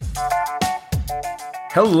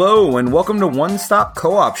Hello, and welcome to One Stop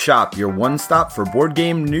Co-op Shop, your one stop for board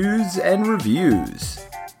game news and reviews.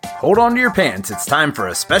 Hold on to your pants, it's time for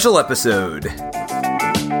a special episode.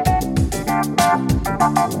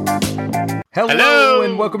 Hello,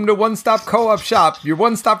 and welcome to One Stop Co-op Shop, your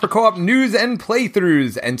one stop for co-op news and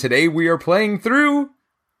playthroughs. And today we are playing through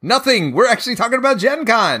nothing. We're actually talking about Gen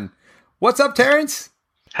Con. What's up, Terrence?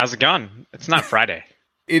 How's it going? It's not Friday.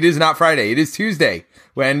 It is not Friday. It is Tuesday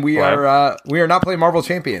when we are not playing Marvel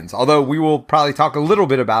Champions. Although we will probably talk a little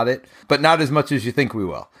bit about it, but not as much as you think we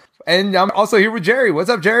will. And I'm also here with Jerry. What's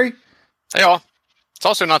up, Jerry? Hey, all. It's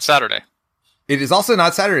also not Saturday. It is also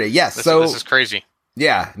not Saturday. Yes. This is crazy.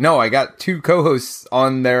 Yeah. No, I got two co-hosts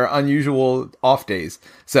on their unusual off days.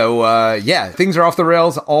 So, things are off the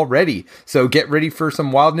rails already. So get ready for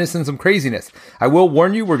some wildness and some craziness. I will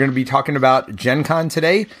warn you, we're going to be talking about Gen Con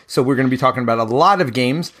today. So we're going to be talking about a lot of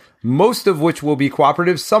games, most of which will be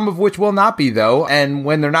cooperative, some of which will not be, though. And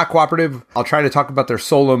when they're not cooperative, I'll try to talk about their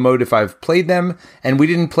solo mode if I've played them. And we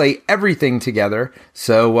didn't play everything together,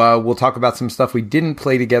 so we'll talk about some stuff we didn't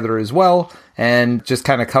play together as well, and just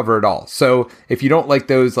kind of cover it all. So if you don't like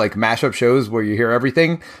those like mashup shows where you hear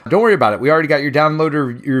everything, don't worry about it. We already got your download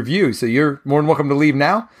review, so you're more than welcome to leave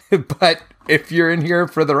now. But if you're in here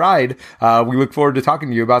for the ride, we look forward to talking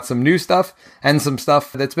to you about some new stuff and some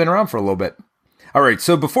stuff that's been around for a little bit. All right,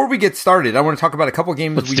 so before we get started, I want to talk about a couple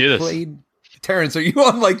games we played. Terrence, are you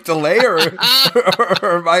on like delay or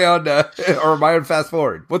am I on fast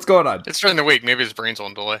forward? What's going on? It's during the week. Maybe his brain's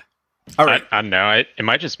on delay. All right, I don't know. It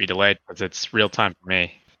might just be delayed because it's real time for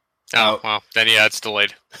me. Oh, well, then yeah, it's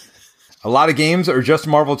delayed. A lot of games are just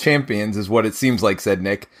Marvel Champions is what it seems like, said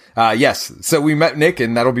Nick. Yes, so we met Nick,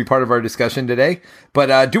 and that'll be part of our discussion today.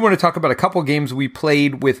 But I do want to talk about a couple games we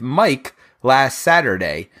played with Mike last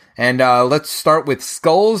Saturday. And let's start with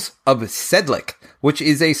Skulls of Sedlic, which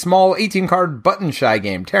is a small 18-card button shy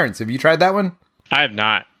game. Terrence, have you tried that one? I have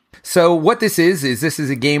not. So what this is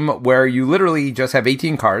a game where you literally just have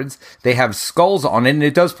 18 cards. They have skulls on it, and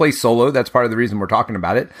it does play solo. That's part of the reason we're talking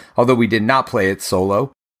about it, although we did not play it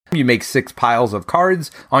solo. You make 6 piles of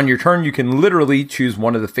cards. On your turn, you can literally choose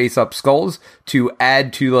one of the face-up skulls to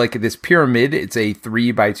add to like this pyramid. It's a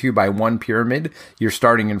 3x2x1 pyramid. You're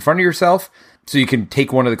starting in front of yourself. So you can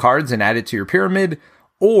take one of the cards and add it to your pyramid,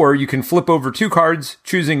 or you can flip over 2 cards,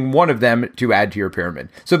 choosing one of them to add to your pyramid.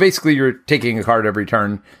 So basically, you're taking a card every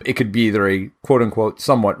turn. It could be either a quote-unquote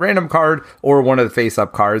somewhat random card or one of the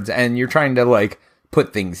face-up cards, and you're trying to like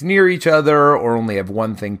put things near each other or only have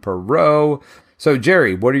one thing per row. So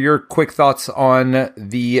Jerry, what are your quick thoughts on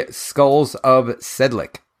the Skulls of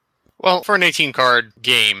Sedlic? Well, for an 18-card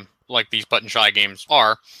game, like these button shy games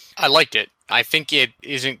are, I liked it. I think it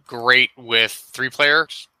isn't great with 3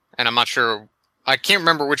 players, and I'm not sure. I can't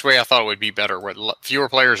remember which way I thought it would be better, with fewer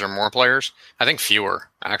players or more players. I think fewer,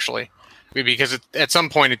 actually, because at some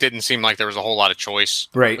point it didn't seem like there was a whole lot of choice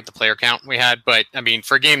with the player count we had. But I mean,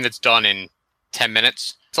 for a game that's done in 10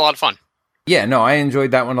 minutes, it's a lot of fun. Yeah, no, I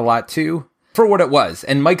enjoyed that one a lot too, for what it was.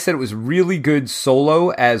 And Mike said it was really good solo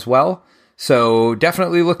as well. So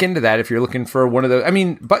definitely look into that if you're looking for one of those. I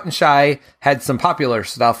mean, Button Shy had some popular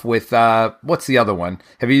stuff with, what's the other one?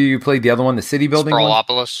 Have you played the other one, the city building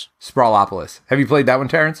Sprawlopolis. one? Sprawlopolis. Have you played that one,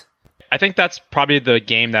 Terrence? I think that's probably the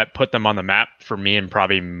game that put them on the map for me and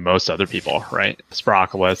probably most other people, right?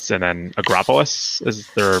 Sprawlopolis and then Agropolis is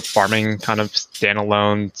their farming kind of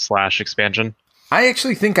standalone / expansion. I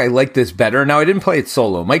actually think I like this better. Now, I didn't play it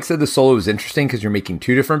solo. Mike said the solo was interesting because you're making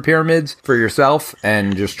 2 different pyramids for yourself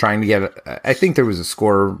and just trying to get, I think there was a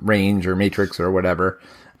score range or matrix or whatever.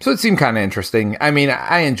 So it seemed kind of interesting. I mean,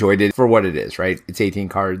 I enjoyed it for what it is, right? It's 18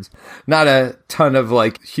 cards. Not a ton of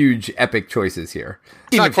like huge epic choices here.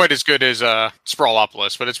 It's not quite as good as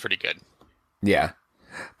Sprawlopolis, but it's pretty good. Yeah.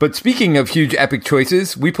 But speaking of huge epic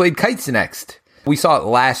choices, we played Kites next. We saw it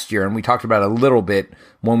last year and we talked about it a little bit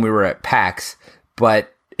when we were at PAX.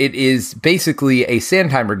 But it is basically a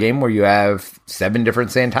sand timer game where you have 7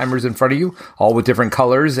 different sand timers in front of you, all with different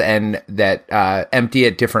colors and that empty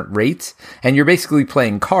at different rates. And you're basically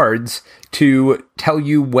playing cards to tell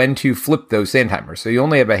you when to flip those sand timers. So you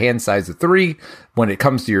only have a hand size of 3. When it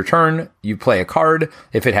comes to your turn, you play a card.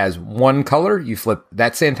 If it has 1 color, you flip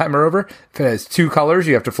that sand timer over. If it has 2 colors,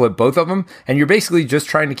 you have to flip both of them. And you're basically just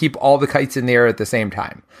trying to keep all the kites in the air at the same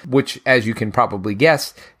time, which, as you can probably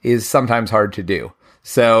guess, is sometimes hard to do.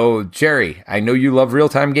 So, Jerry, I know you love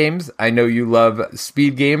real-time games. I know you love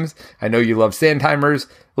speed games. I know you love sand timers.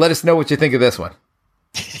 Let us know what you think of this one.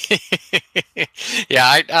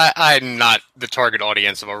 Yeah, I'm not the target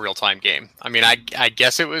audience of a real-time game. I mean, I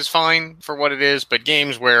guess it was fine for what it is, but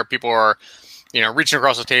games where people are reaching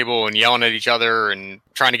across the table and yelling at each other and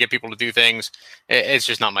trying to get people to do things. It's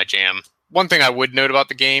just not my jam. One thing I would note about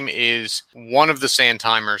the game is one of the sand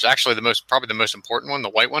timers, actually probably the most important one, the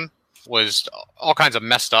white one, was all kinds of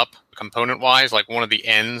messed up component-wise. Like one of the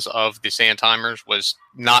ends of the sand timers was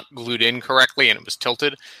not glued in correctly and it was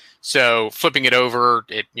tilted. So flipping it over,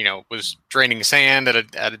 it was draining sand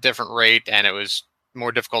at a different rate, and it was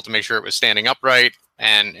more difficult to make sure it was standing upright.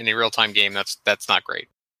 And in a real-time game, that's not great.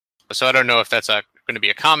 So I don't know if that's going to be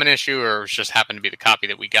a common issue or it's just happened to be the copy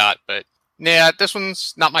that we got. But yeah, this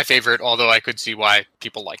one's not my favorite, although I could see why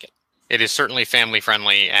people like it. It is certainly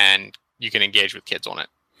family-friendly, and you can engage with kids on it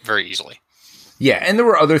very easily. Yeah, and there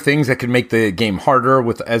were other things that could make the game harder.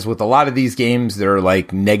 As with a lot of these games, there are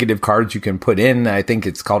like negative cards you can put in. I think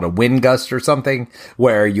it's called a wind gust or something,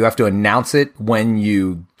 where you have to announce it when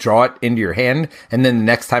you draw it into your hand, and then the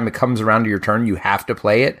next time it comes around to your turn, you have to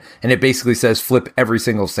play it. And it basically says flip every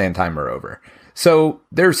single sand timer over. So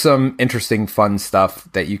there's some interesting, fun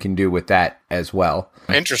stuff that you can do with that as well.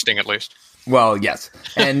 Interesting, at least. Well, yes.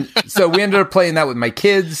 And so we ended up playing that with my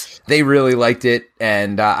kids. They really liked it,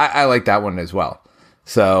 and I like that one as well.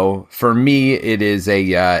 So for me, it is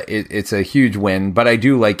it's a huge win, but I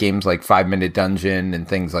do like games like 5 Minute Dungeon and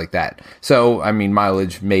things like that. So, I mean,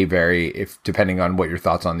 mileage may vary depending on what your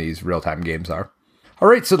thoughts on these real-time games are. All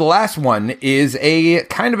right, so the last one is a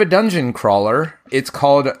kind of a dungeon crawler. It's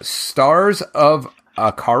called Stars of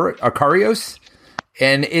Akarios,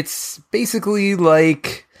 and it's basically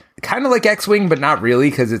like kind of like X-Wing, but not really,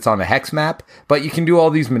 because it's on a hex map. But you can do all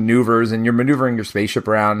these maneuvers, and you're maneuvering your spaceship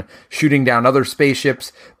around, shooting down other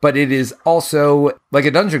spaceships. But it is also like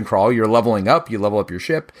a dungeon crawl. You're leveling up. You level up your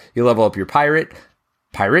ship. You level up your pilot,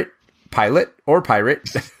 or pirate.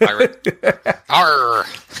 Arr.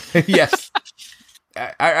 Yes.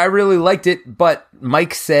 I really liked it, but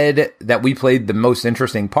Mike said that we played the most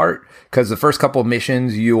interesting part, because the first couple of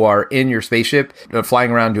missions, you are in your spaceship, flying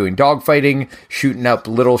around doing dogfighting, shooting up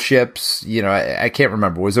little ships. I can't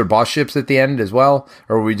remember. Was there boss ships at the end as well?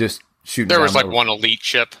 Or were we just shooting There down was like one elite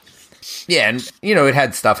ship. Yeah, and, it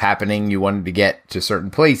had stuff happening. You wanted to get to certain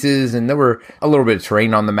places, and there were a little bit of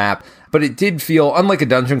terrain on the map. But it did feel, unlike a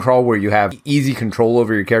dungeon crawl where you have easy control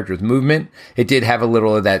over your character's movement, it did have a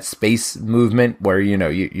little of that space movement where,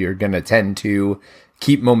 you're going to tend to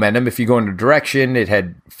keep momentum if you go in a direction. It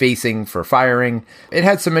had facing for firing. It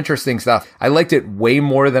had some interesting stuff. I liked it way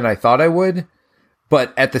more than I thought I would.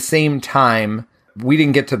 But at the same time, we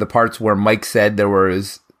didn't get to the parts where Mike said there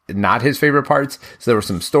was not his favorite parts. So there were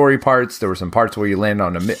some story parts. There were some parts where you land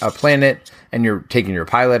on a planet and you're taking your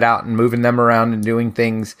pilot out and moving them around and doing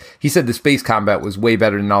things. He said the space combat was way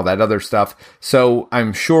better than all that other stuff. So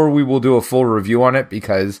I'm sure we will do a full review on it,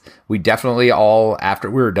 because we definitely all, after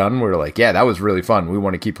we were done, we were like, yeah, that was really fun. We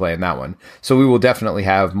want to keep playing that one. So we will definitely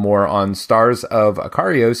have more on Stars of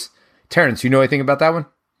Akarios. Terrence, you know anything about that one?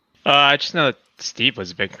 I just know that Steve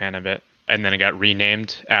was a big fan of it, and then it got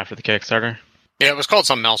renamed after the Kickstarter. Yeah, it was called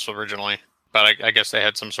something else originally, but I guess they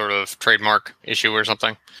had some sort of trademark issue or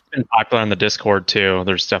something. It's been popular on the Discord too.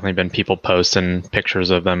 There's definitely been people posting pictures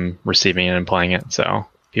of them receiving it and playing it, so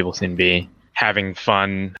people seem to be having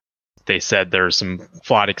fun. They said there's some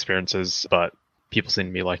flawed experiences, but people seem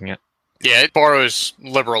to be liking it. Yeah, it borrows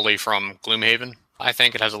liberally from Gloomhaven. I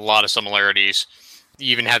think it has a lot of similarities.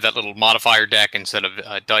 You even have that little modifier deck instead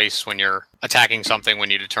of dice when you're attacking something, when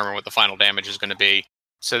you determine what the final damage is going to be.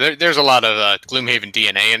 So there's a lot of Gloomhaven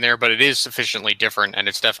DNA in there, but it is sufficiently different, and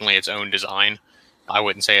it's definitely its own design. I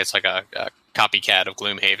wouldn't say it's like a copycat of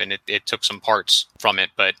Gloomhaven. It took some parts from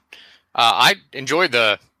it, but I enjoyed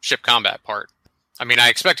the ship combat part. I mean, I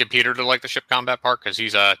expected Peter to like the ship combat part because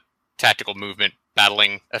he's a tactical movement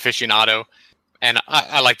battling aficionado, and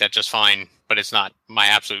I like that just fine, but it's not my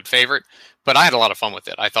absolute favorite. But I had a lot of fun with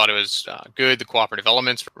it. I thought it was good. The cooperative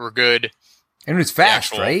elements were good. And it was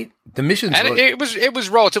fast, right? The missions and it was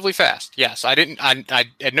relatively fast. Yes, I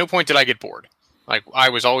at no point did I get bored. Like, I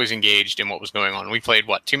was always engaged in what was going on. We played,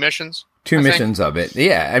 2 missions? Two missions of it.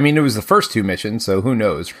 Yeah, I mean, it was the first 2 missions, so who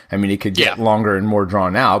knows? I mean, it could get longer and more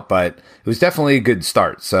drawn out, but it was definitely a good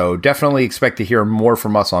start. So definitely expect to hear more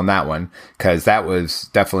from us on that one, because that was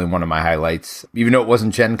definitely one of my highlights. Even though it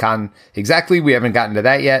wasn't Gen Con exactly, we haven't gotten to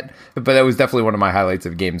that yet, but that was definitely one of my highlights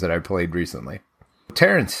of games that I played recently.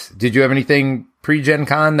 Terrence, did you have anything pre-Gen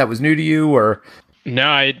Con that was new to you, or? No,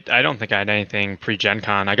 I don't think I had anything pre-Gen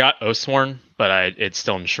Con. I got Oathsworn, but it's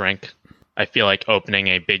still in shrink. I feel like opening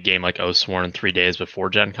a big game like Oathsworn 3 days before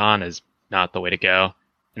Gen Con is not the way to go.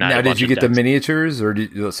 Now, did you get the miniatures,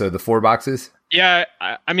 or so the 4 boxes? Yeah,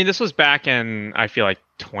 I mean, this was back in, I feel like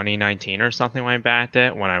 2019 or something when I backed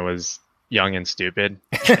it, when I was young and stupid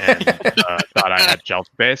and thought I had shelf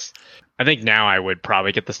space. I think now I would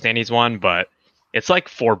probably get the standees one, but it's like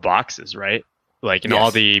 4 boxes, right? Like, and all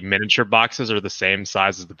the miniature boxes are the same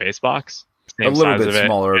size as the base box. A little bit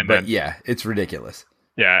smaller, but yeah, it's ridiculous.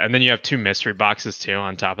 Yeah, and then you have 2 mystery boxes too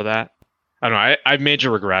on top of that. I don't know. I have major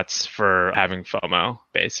regrets for having FOMO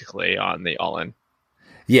basically on the all-in.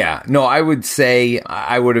 Yeah, no, I would say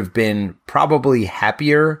I would have been probably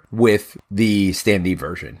happier with the standee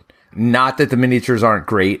version. Not that the miniatures aren't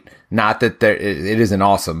great, not that it isn't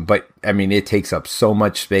awesome, but I mean, it takes up so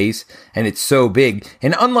much space and it's so big.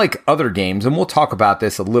 And unlike other games, and we'll talk about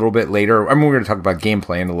this a little bit later, I mean, we're going to talk about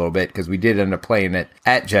gameplay in a little bit because we did end up playing it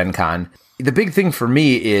at Gen Con. The big thing for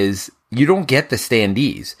me is you don't get the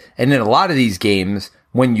standees. And in a lot of these games,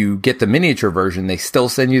 when you get the miniature version, they still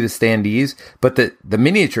send you the standees, but the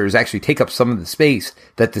miniatures actually take up some of the space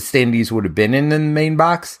that the standees would have been in the main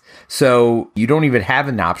box. So you don't even have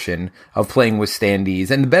an option of playing with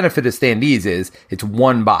standees. And the benefit of standees is it's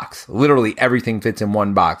one box. Literally everything fits in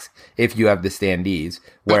one box if you have the standees.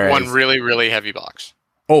 Whereas, one really, really heavy box.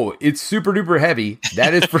 Oh, it's super duper heavy.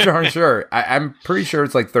 That is for darn sure. I'm pretty sure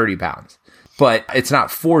it's like 30 pounds. But it's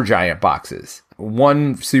not 4 giant boxes.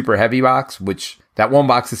 One super heavy box, which that one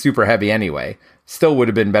box is super heavy anyway, still would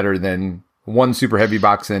have been better than one super heavy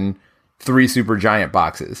box and 3 super giant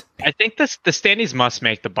boxes. I think the standees must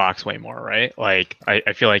make the box weigh more, right? Like,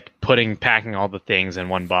 I feel like packing all the things in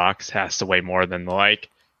one box has to weigh more than the like.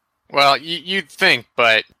 Well, you'd think,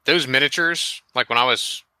 but those miniatures, like when I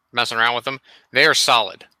was messing around with them, they are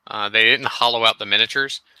solid. They didn't hollow out the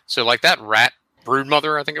miniatures. So like that rat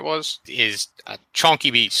broodmother, I think it was, is a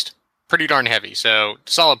chunky beast. Pretty darn heavy. So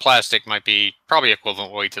solid plastic might be probably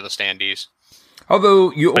equivalent weight to the standees.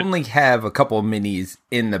 Although you only have a couple of minis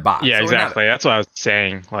in the box. Yeah, so exactly. That's what I was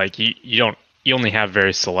saying. Like you only have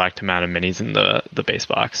very select amount of minis in the base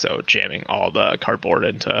box. So jamming all the cardboard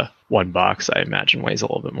into one box, I imagine, weighs a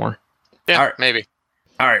little bit more. Yeah, maybe.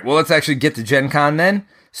 All right. Well, let's actually get to Gen Con then.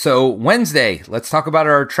 So Wednesday, let's talk about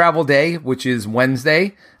our travel day, which is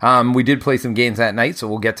Wednesday. We did play some games that night, so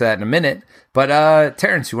we'll get to that in a minute. But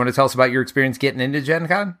Terrence, you want to tell us about your experience getting into Gen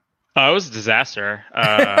Con? It was a disaster.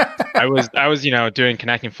 I was doing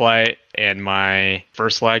connecting flight, and my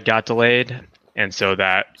first leg got delayed, and so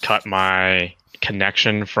that cut my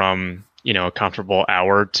connection from a comfortable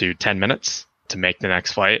hour to 10 minutes to make the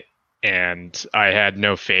next flight. And I had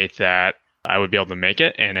no faith that I would be able to make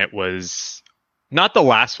it, and it was not the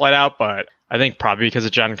last flight out, but I think probably because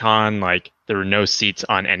of Gen Con, like there were no seats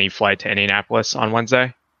on any flight to Indianapolis on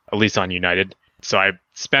Wednesday, at least on United. So I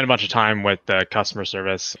spent a bunch of time with the customer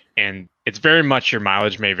service, and it's very much your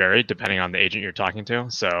mileage may vary depending on the agent you're talking to.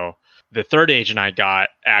 So the third agent I got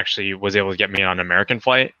actually was able to get me on an American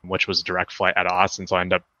flight, which was a direct flight out of Austin. So I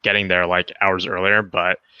ended up getting there like hours earlier.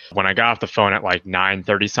 But when I got off the phone at like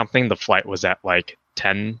 9:30 something, the flight was at like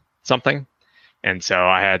 10 something. And so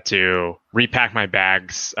I had to repack my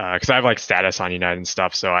bags because I have like status on United and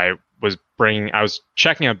stuff. So I was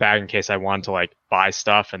checking a bag in case I wanted to like buy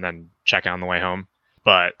stuff and then check out on the way home.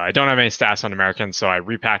 But I don't have any status on American. So I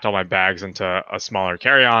repacked all my bags into a smaller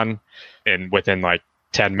carry-on and within like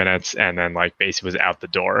 10 minutes, and then like basically was out the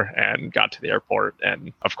door and got to the airport.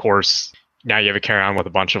 And of course, now you have a carry-on with a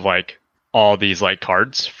bunch of like all these like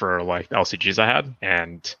cards for like the LCGs I had.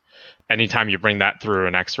 And anytime you bring that through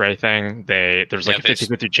an X-ray thing, there's like a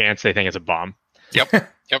 50-50 chance they think it's a bomb. Yep.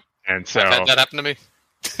 And so that happened to me.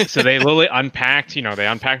 So they literally unpacked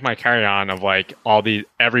my carry-on of like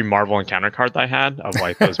every Marvel Encounter card that I had of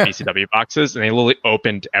like those BCW boxes, and they literally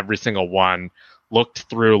opened every single one, looked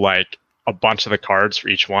through like a bunch of the cards for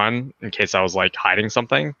each one in case I was like hiding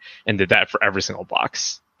something, and did that for every single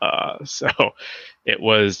box. So it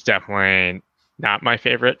was definitely not my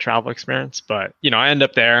favorite travel experience, but I end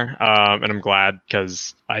up there, and I'm glad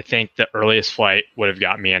because I think the earliest flight would have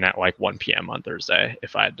got me in at like 1 p.m. on Thursday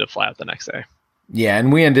if I had to fly out the next day. Yeah,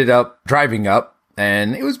 and we ended up driving up,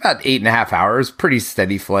 and it was about 8.5 hours. Pretty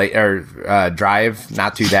steady flight or drive,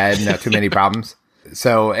 not too bad, not too many problems.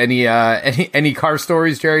 So, any car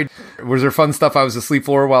stories, Jerry? Was there fun stuff I was asleep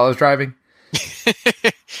for while I was driving?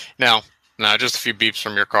 No, just a few beeps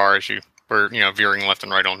from your car as you were, veering left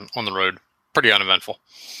and right on the road. Pretty uneventful.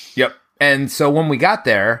 Yep. And so when we got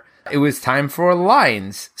there, it was time for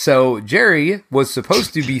lines. So Jerry was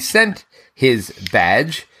supposed to be sent his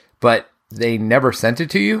badge, but they never sent it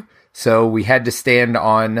to you. So we had to stand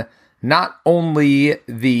on not only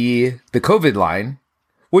the COVID line,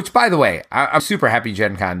 which, by the way, I'm super happy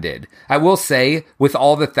Gen Con did. I will say, with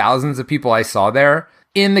all the thousands of people I saw there,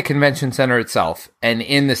 in the convention center itself and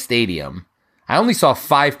in the stadium, I only saw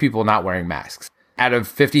 5 people not wearing masks. Out of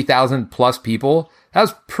 50,000 plus people, that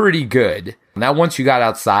was pretty good. Now, once you got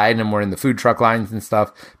outside and we're in the food truck lines and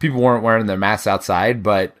stuff, people weren't wearing their masks outside.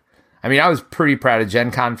 But, I mean, I was pretty proud of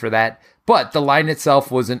Gen Con for that. But the line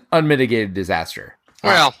itself was an unmitigated disaster.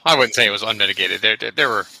 Well, I wouldn't say it was unmitigated. There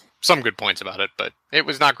were some good points about it, but it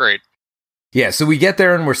was not great. Yeah, so we get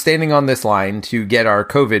there and we're standing on this line to get our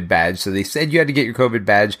COVID badge. So they said you had to get your COVID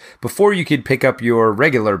badge before you could pick up your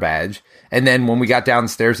regular badge. And then when we got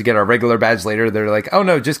downstairs to get our regular badge later, they're like, oh,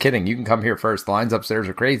 no, just kidding. You can come here first. The lines upstairs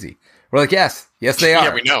are crazy. We're like, yes, they are.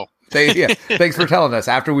 Yeah, we know. Thanks for telling us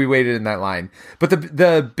after we waited in that line. But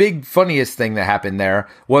the big funniest thing that happened there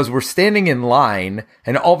was we're standing in line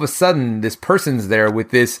and all of a sudden this person's there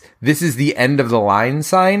with this is the end of the line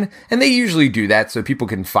sign. And they usually do that so people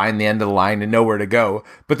can find the end of the line and know where to go.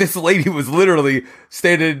 But this lady was literally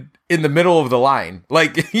standing in the middle of the line,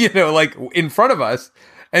 like, like in front of us.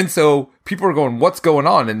 And so people are going, what's going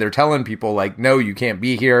on? And they're telling people like, no, you can't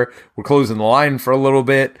be here. We're closing the line for a little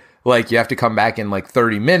bit. Like, you have to come back in like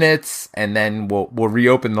 30 minutes and then we'll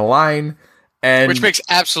reopen the line. And which makes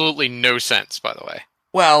absolutely no sense, by the way.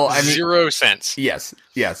 Well, I mean, 0 sense. Yes.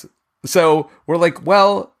 So we're like,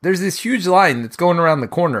 well, there's this huge line that's going around the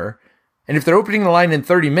corner. And if they're opening the line in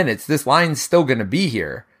 30 minutes, this line's still going to be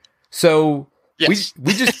here. So yes.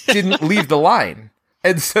 we just didn't leave the line.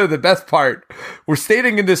 And so the best part, we're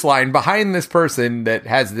standing in this line behind this person that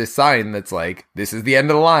has this sign that's like, this is the end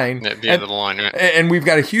of the line. At the end of the line, right? And we've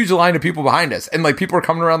got a huge line of people behind us. And like people are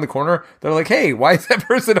coming around the corner. They're like, hey, why is that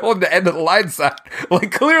person holding the end of the line sign?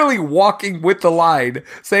 Like clearly walking with the line,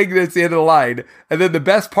 saying that it's the end of the line. And then the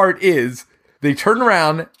best part is they turn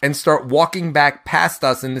around and start walking back past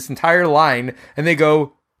us in this entire line. And they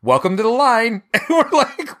go, welcome to the line. And we're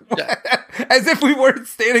like, what? Yeah. As if we weren't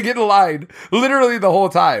standing in line literally the whole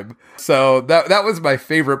time. So that was my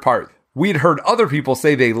favorite part. We'd heard other people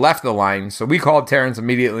say they left the line. So we called Terrence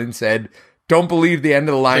immediately and said, don't believe the end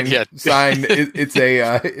of the line sign. It's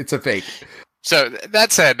a fake. So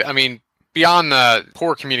that said, I mean, beyond the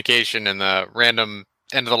poor communication and the random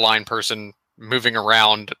end of the line person moving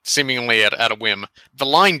around seemingly at a whim, the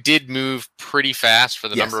line did move pretty fast for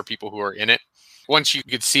the number of people who are in it. Once you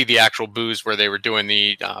could see the actual booths where they were doing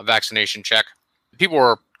the vaccination check, people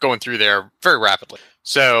were going through there very rapidly.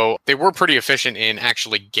 So they were pretty efficient in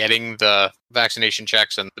actually getting the vaccination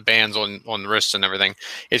checks and the bands on the wrists and everything.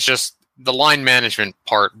 It's just the line management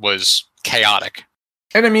part was chaotic.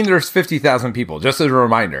 And I mean, there's 50,000 people, just as a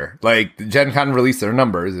reminder. Like, Gen Con released their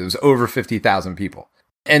numbers, it was over 50,000 people.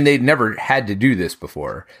 And they'd never had to do this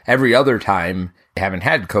before. Every other time, they haven't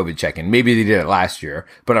had COVID check-in. Maybe they did it last year,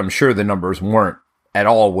 but I'm sure the numbers weren't at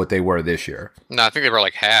all what they were this year. No, I think they were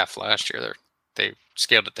like half last year. They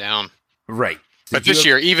scaled it down. Right. But this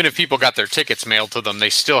year, even if people got their tickets mailed to them,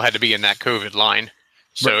 they still had to be in that COVID line.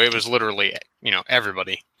 So It was literally,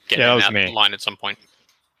 everybody getting in that line at some point.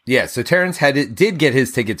 Yeah, so Terrence did get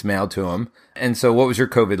his tickets mailed to him. And so what was your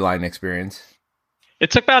COVID line experience?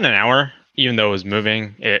 It took about an hour, even though it was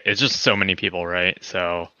moving. It's just so many people, right?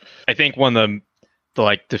 So I think one of the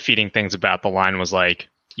like defeating things about the line was like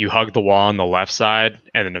you hug the wall on the left side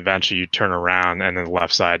and then eventually you turn around and then the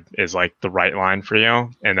left side is like the right line for you.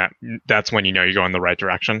 And that's when you're going the right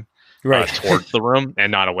direction, right, towards the room and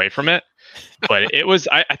not away from it. But it was,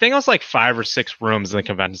 I think it was like 5 or 6 rooms in the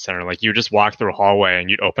convention center. Like you just walk through a hallway and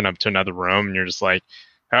you'd open up to another room and you're just like,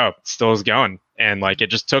 oh, it still is going. And like, it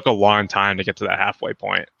just took a long time to get to that halfway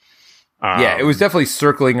point. Yeah, it was definitely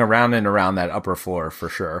circling around and around that upper floor for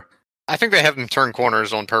sure. I think they have them turn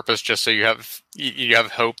corners on purpose just so you have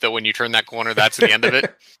hope that when you turn that corner, that's the end of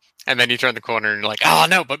it. And then you turn the corner and you're like, oh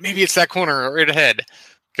no, but maybe it's that corner right ahead.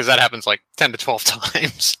 Because that happens like 10 to 12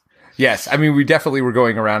 times. Yes, I mean, we definitely were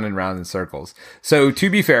going around and around in circles. So to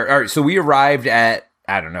be fair, all right, so we arrived at,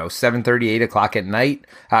 7:30, 8 o'clock at night.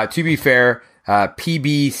 To be fair,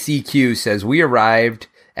 PBCQ says we arrived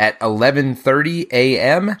at 11:30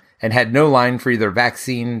 a.m. and had no line for either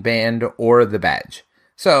vaccine band or the badge.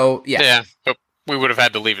 So, yeah. Yeah, but we would have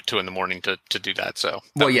had to leave at 2 in the morning to do that, so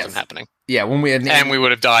that wasn't happening. Yeah, when we had... And we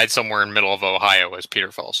would have died somewhere in the middle of Ohio as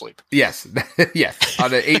Peter fell asleep. Yes, yes,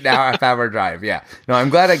 on an 8.5-hour drive, yeah. No, I'm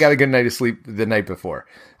glad I got a good night of sleep the night before.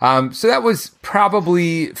 So that was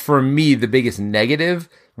probably, for me, the biggest negative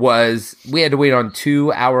was we had to wait on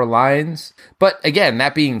 2-hour lines. But again,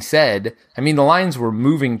 that being said, I mean, the lines were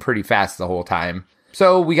moving pretty fast the whole time.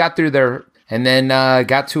 So we got through there and then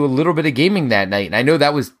got to a little bit of gaming that night. And I know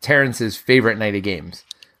that was Terrence's favorite night of games,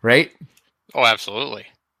 right? Oh, absolutely.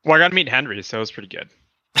 Well, I got to meet Henry, so it was pretty good.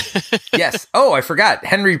 Yes. Oh, I forgot.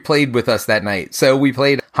 Henry played with us that night. So we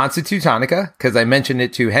played Hansa Teutonica, because I mentioned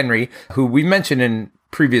it to Henry, who we mentioned in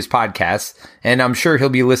previous podcasts, and I'm sure he'll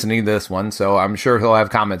be listening to this one, so I'm sure he'll have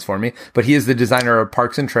comments for me. But he is the designer of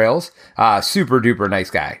Parks and Trails. Super duper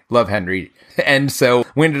nice guy. Love Henry. And so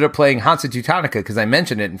we ended up playing Hansa Teutonica because I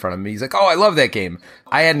mentioned it in front of him. He's like, oh, I love that game.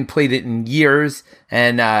 I hadn't played it in years,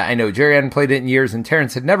 and I know Jerry hadn't played it in years, and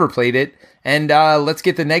Terrence had never played it. And let's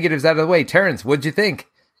get the negatives out of the way. Terrence, what'd you think?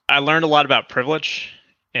 I learned a lot about privilege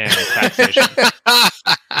and taxation.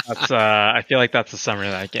 I feel like that's the summary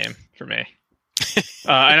of that game for me.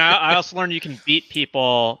 And I also learned you can beat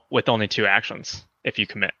people with only 2 actions if you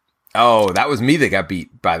commit. Oh, that was me that got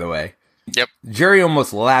beat, by the way. Yep. Jerry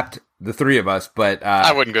almost lapped the 3 of us, but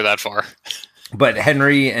I wouldn't go that far. But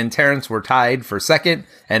Henry and Terrence were tied for second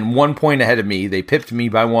and 1 point ahead of me. They pipped me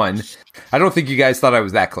by 1. I don't think you guys thought I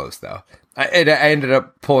was that close, though. I ended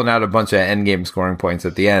up pulling out a bunch of endgame scoring points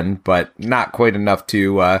at the end, but not quite enough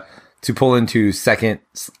to pull into second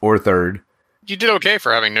or third. You did okay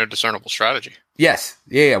for having no discernible strategy. Yes.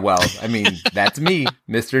 Yeah. Well, I mean, that's me,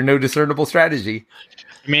 Mr. No Discernible Strategy.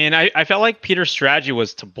 I mean, I felt like Peter's strategy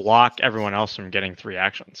was to block everyone else from getting 3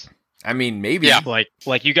 actions. I mean, maybe. Yeah.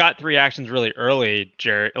 Like you got 3 actions really early,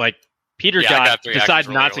 Jerry. Like Peter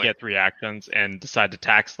decided not to get 3 actions and decided to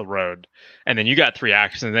tax the road. And then you got 3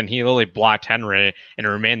 actions, and then he literally blocked Henry, and it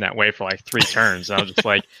remained that way for like 3 turns. And I was just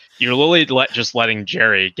like, you're literally just letting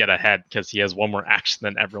Jerry get ahead because he has 1 more action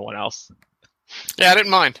than everyone else. Yeah, I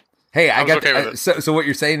didn't mind. Hey, I got okay so what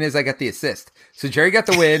you're saying is I got the assist. So Jerry got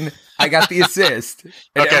the win, I got the assist.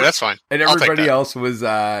 Okay, that's fine. And everybody else was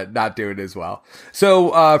not doing as well.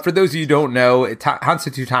 So for those of you who don't know, Hansa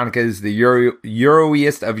Teutonica is the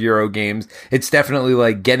Euro-iest of Euro games. It's definitely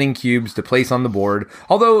like getting cubes to place on the board,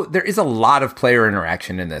 although there is a lot of player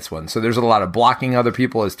interaction in this one. So there's a lot of blocking other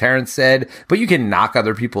people, as Terrence said, but you can knock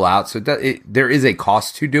other people out. So there is a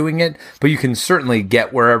cost to doing it, but you can certainly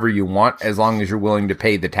get wherever you want as long as you're willing to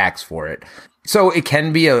pay the tax for it. So it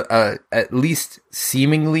can be a at least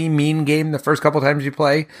seemingly mean game the first couple times you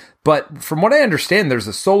play. But from what I understand, there's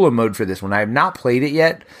a solo mode for this one. I have not played it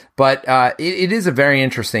yet, but it is a very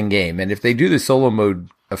interesting game. And if they do the solo mode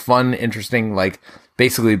a fun, interesting, like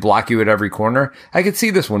basically block you at every corner, I could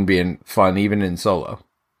see this one being fun even in solo.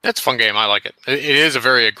 It's a fun game. I like it. It is a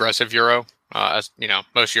very aggressive Euro. As you know,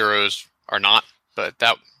 most Euros are not, but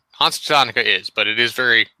that Hansa Teutonica is. But it is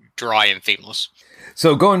very dry and themeless.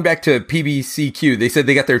 So going back to PBCQ, they said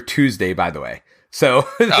they got their Tuesday, by the way. So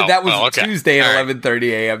that was okay. Tuesday at 11:30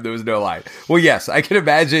 a.m. There was no line. Well, yes, I can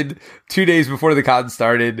imagine 2 days before the con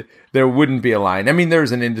started, there wouldn't be a line. I mean, there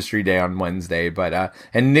was an industry day on Wednesday, but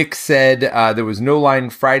and Nick said there was no line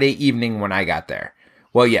Friday evening when I got there.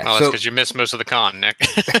 Well, yeah. Oh, that's because you missed most of the con, Nick.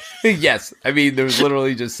 Yes. I mean, there was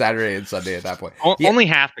literally just Saturday and Sunday at that point. Only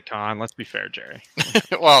half the con. Let's be fair, Jerry.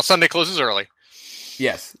 Well, Sunday closes early.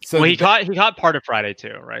 Yes. So well, he caught part of Friday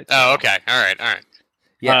too, right? So, oh, okay. All right.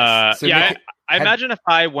 Yeah. I imagine if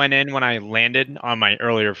I went in when I landed on my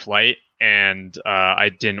earlier flight and I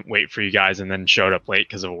didn't wait for you guys and then showed up late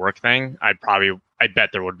because of a work thing, I bet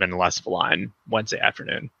there would have been less of a line Wednesday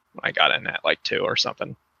afternoon when I got in at like 2 or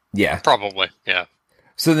something. Yeah. Probably. Yeah.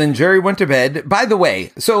 So then Jerry went to bed. By the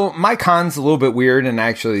way, so my con's a little bit weird, and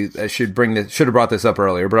actually I should have brought this up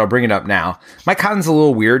earlier, but I'll bring it up now. My con's a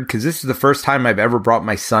little weird because this is the first time I've ever brought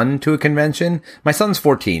my son to a convention. My son's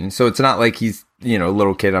 14, so it's not like he's, a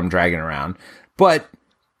little kid I'm dragging around. But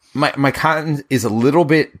my con is a little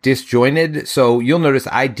bit disjointed, so you'll notice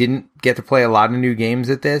I didn't get to play a lot of new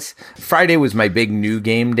games at this. Friday was my big new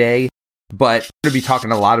game day. But I'm going to be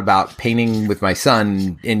talking a lot about painting with my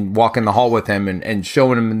son and walking the hall with him and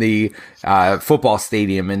showing him the football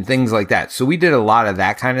stadium and things like that. So we did a lot of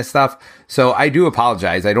that kind of stuff. So I do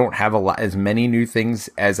apologize. I don't have as many new things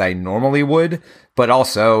as I normally would. But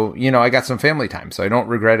also, I got some family time, so I don't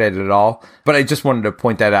regret it at all. But I just wanted to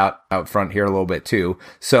point that out front here a little bit too.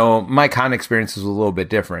 So my con experience is a little bit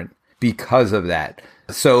different because of that.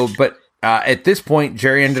 So, but... at this point,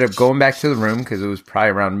 Jerry ended up going back to the room because it was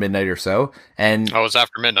probably around midnight or so. And it was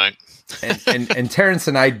after midnight. and Terrence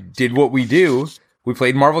and I did what we do. We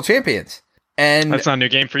played Marvel Champions. And that's not a new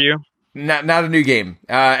game for you? Not a new game.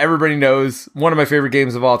 Everybody knows one of my favorite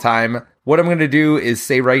games of all time. What I'm going to do is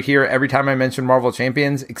say right here every time I mention Marvel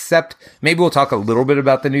Champions, except maybe we'll talk a little bit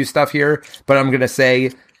about the new stuff here, but I'm going to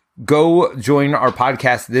say go join our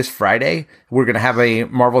podcast this Friday. We're going to have a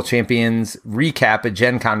Marvel Champions recap, a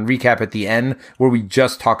Gen Con recap at the end, where we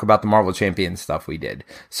just talk about the Marvel Champions stuff we did.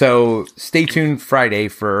 So stay tuned Friday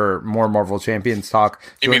for more Marvel Champions talk.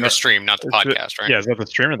 You mean the stream, not the podcast, right? Yeah, is that the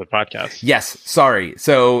stream or the podcast? Yes, sorry.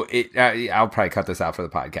 So I'll probably cut this out for the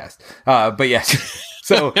podcast. But yes.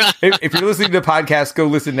 So if you're listening to the podcast, go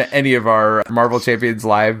listen to any of our Marvel Champions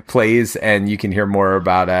live plays, and you can hear more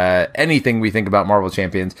about anything we think about Marvel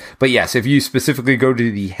Champions. But yes, if you specifically go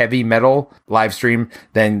to the heavy metal live stream,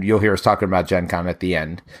 then you'll hear us talking about Gen Con at the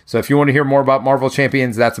end. So if you want to hear more about Marvel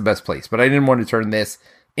Champions, that's the best place. But I didn't want to turn this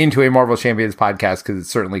into a Marvel Champions podcast because it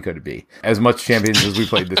certainly could be as much Champions as we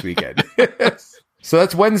played this weekend. So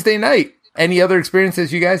that's Wednesday night. Any other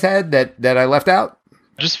experiences you guys had that I left out?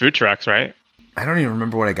 Just food trucks, right? I don't even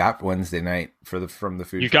remember what I got Wednesday night from the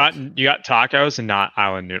food. You trucks. got tacos and not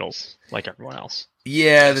island noodles like everyone else.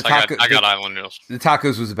 Yeah, Yes, I got island noodles. The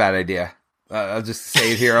tacos was a bad idea. I'll just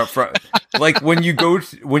say it here up front. Like when you go to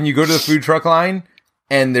the food truck line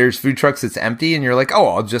and there's food trucks that's empty, and you're like, oh,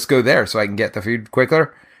 I'll just go there so I can get the food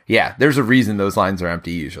quicker. Yeah, there's a reason those lines are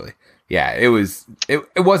empty usually. Yeah, it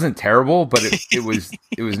wasn't terrible, but it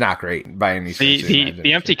was not great by any stretch.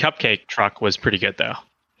 The empty cupcake truck was pretty good though.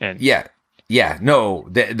 And yeah, no,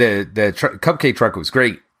 the cupcake truck was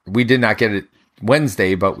great. We did not get it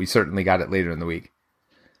Wednesday, but we certainly got it later in the week.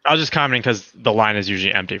 I was just commenting because the line is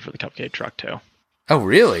usually empty for the cupcake truck too. Oh,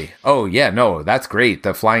 really? Oh, yeah, no, that's great.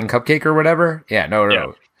 The flying cupcake or whatever. Yeah,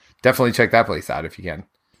 no. Definitely check that place out if you can.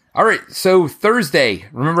 All right, so Thursday,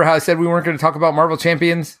 remember how I said we weren't going to talk about Marvel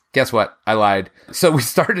Champions? Guess what? I lied. So we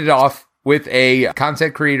started off with a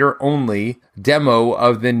content creator only demo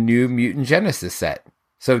of the new Mutant Genesis set.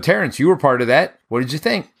 So Terrence, you were part of that. What did you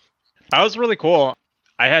think? That was really cool.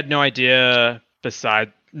 I had no idea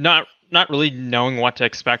besides not really knowing what to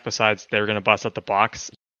expect besides they were going to bust out the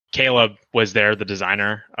box. Caleb was there, the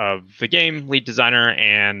designer of the game, lead designer,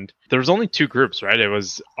 and there was only two groups, right? It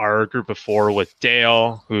was our group of four with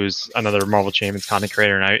Dale, who's another Marvel Champions content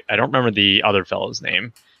creator, and I don't remember the other fellow's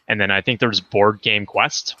name. And then I think there's Board Game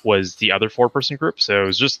Quest was the other 4-person group. So it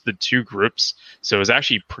was just the two groups. So it was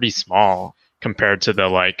actually pretty small compared to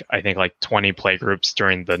the I think 20 play groups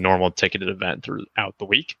during the normal ticketed event throughout the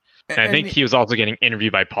week. And I think he was also getting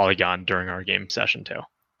interviewed by Polygon during our game session too.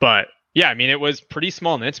 But yeah, I mean, it was pretty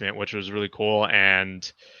small and intimate, which was really cool.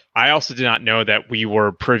 And I also did not know that we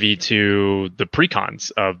were privy to the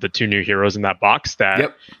pre-cons of the two new heroes in that box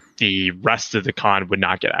that the rest of the con would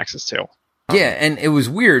not get access to. Yeah, and it was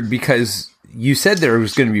weird because you said there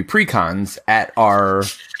was going to be pre-cons at our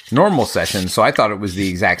normal session, so I thought it was the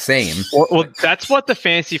exact same. Well, that's what the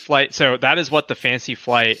Fantasy Flight... So that is what the Fantasy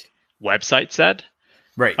Flight website said.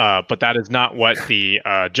 Right. But that is not what the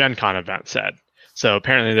Gen Con event said. So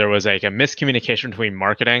apparently there was a miscommunication between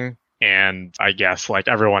marketing and I guess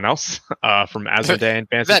everyone else from Asmodee and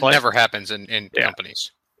Fantasy Flight. That never happens in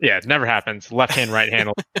companies. Yeah, it never happens. Left hand, right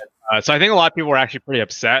hand. So I think a lot of people were actually pretty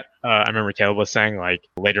upset. I remember Caleb was saying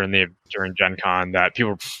later during Gen Con that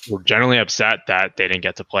people were generally upset that they didn't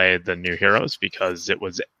get to play the new heroes because it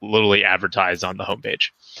was literally advertised on the homepage.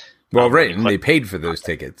 Well, right, and they paid for those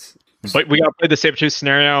tickets. But we got to play the Sabretooth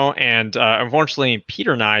scenario, and unfortunately,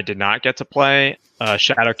 Peter and I did not get to play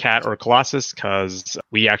Shadowcat or Colossus because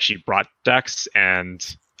we actually brought decks, and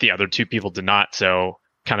the other two people did not, so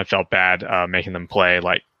kind of felt bad making them play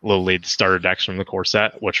literally the starter decks from the core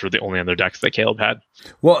set, which were the only other decks that Caleb had.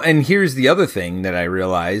 Well, and here's the other thing that I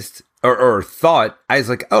realized, or thought, I was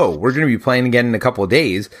like, oh, we're going to be playing again in a couple of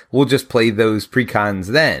days. We'll just play those pre-cons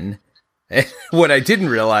then. What I didn't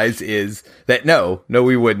realize is that no,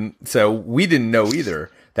 we wouldn't. So we didn't know either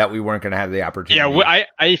that we weren't going to have the opportunity. Yeah,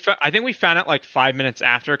 I think we found out 5 minutes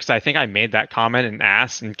after because I think I made that comment and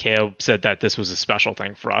asked, and Caleb said that this was a special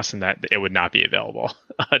thing for us and that it would not be available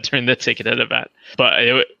during the ticketed event. But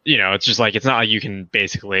it's just it's not like you can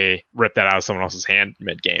basically rip that out of someone else's hand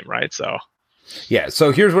mid-game, right? So. Yeah,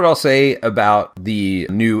 so here's what I'll say about the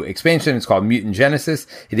new expansion. It's called Mutant Genesis.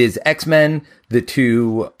 It is X-Men. The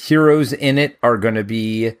two heroes in it are going to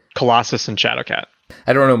be Colossus and Shadowcat.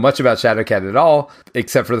 I don't know much about Shadowcat at all,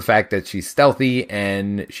 except for the fact that she's stealthy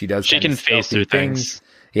and she can phase through things.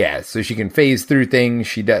 Yeah, so she can phase through things.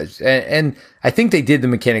 She does. And I think they did the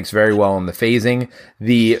mechanics very well in the phasing.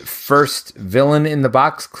 The first villain in the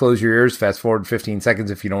box, close your ears, fast forward 15 seconds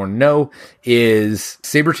if you don't want to know, is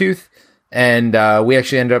Sabretooth. And we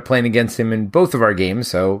actually ended up playing against him in both of our games,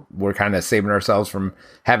 so we're kind of saving ourselves from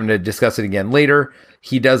having to discuss it again later.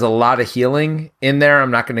 He does a lot of healing in there. I'm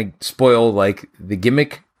not going to spoil the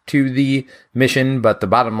gimmick to the mission, but the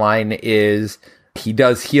bottom line is he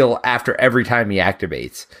does heal after every time he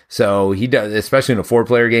activates. So he does, especially in a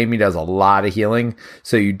 4-player game, he does a lot of healing.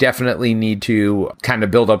 So you definitely need to kind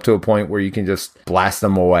of build up to a point where you can just blast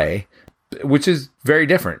them away, which is very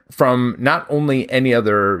different from not only any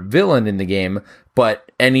other villain in the game,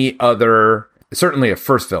 but any other, certainly a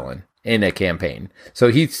first villain in a campaign. So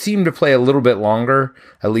he seemed to play a little bit longer,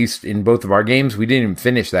 at least in both of our games. We didn't even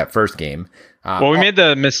finish that first game. Well, we made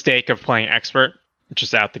the mistake of playing expert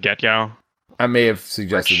just out the get-go. I may have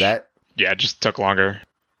suggested that. Yeah, it just took longer.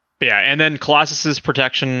 But yeah, and then Colossus's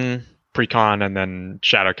protection precon, and then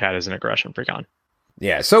Shadowcat is an aggression precon.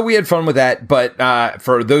 Yeah, so we had fun with that, but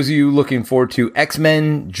for those of you looking forward to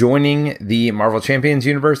X-Men joining the Marvel Champions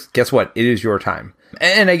universe, guess what? It is your time.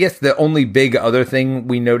 And I guess the only big other thing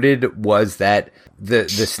we noted was that the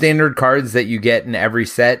standard cards that you get in every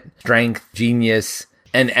set, Strength, Genius,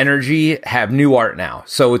 and Energy, have new art now.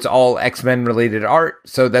 So it's all X-Men related art.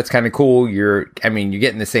 So that's kind of cool. You're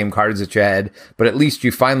getting the same cards that you had, but at least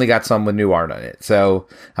you finally got some with new art on it. So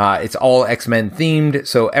it's all X-Men themed.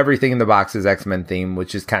 So everything in the box is X-Men themed,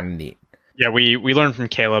 which is kind of neat. Yeah, we learned from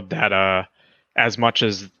Caleb that as much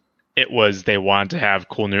as it was they wanted to have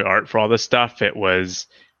cool new art for all this stuff, it was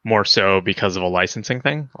more so because of a licensing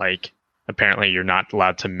thing. Like, apparently you're not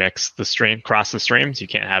allowed to cross the streams. You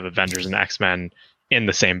can't have Avengers and X-Men in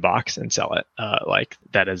the same box and sell it. Like,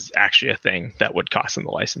 that is actually a thing that would cost them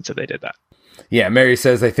the license if they did that. Yeah, Mary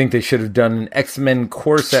says, I think they should have done an X-Men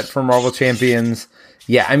core set for Marvel Champions.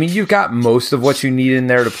 Yeah, I mean, you've got most of what you need in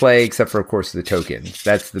there to play, except for, of course, the tokens.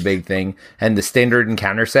 That's the big thing. And the standard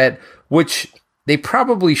encounter set, which they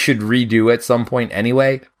probably should redo at some point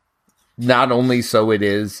anyway. Not only so it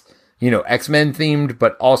is, X-Men themed,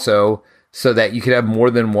 but also so that you could have more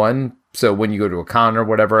than one. So when you go to a con or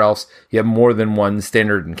whatever else, you have more than one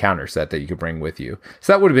standard encounter set that you could bring with you.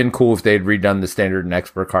 So that would have been cool if they'd redone the standard and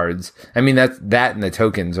expert cards. I mean, that and the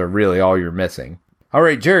tokens are really all you're missing. All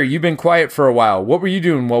right, Jerry, you've been quiet for a while. What were you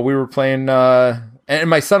doing while we were playing? And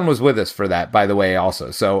my son was with us for that, by the way,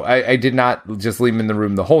 also. So I did not just leave him in the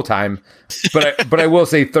room the whole time. But I will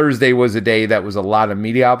say Thursday was a day that was a lot of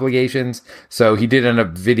media obligations. So he did end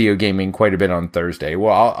up video gaming quite a bit on Thursday.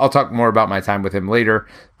 Well, I'll talk more about my time with him later.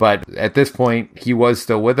 But at this point, he was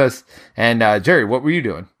still with us. And Jerry, what were you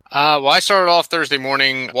doing? Well, I started off Thursday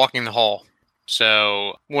morning walking the hall.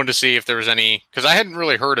 So wanted to see if there was any, because I hadn't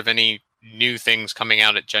really heard of any new things coming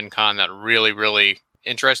out at Gen Con that really, really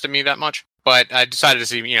interested me that much. But I decided to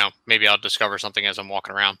see, maybe I'll discover something as I'm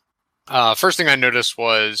walking around. First thing I noticed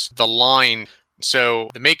was the line. So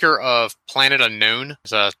the maker of Planet Unknown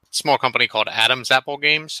is a small company called Adam's Apple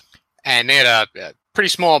Games. And they had a pretty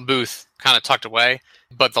small booth kind of tucked away.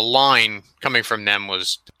 But the line coming from them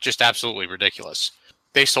was just absolutely ridiculous.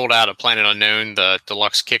 They sold out of Planet Unknown, the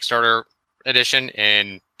deluxe Kickstarter edition,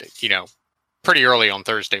 and, pretty early on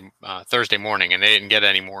Thursday morning, and they didn't get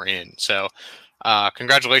any more in. So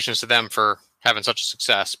congratulations to them for having such a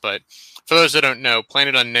success. But for those that don't know,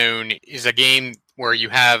 Planet Unknown is a game where you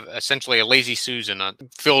have essentially a Lazy Susan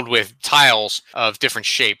filled with tiles of different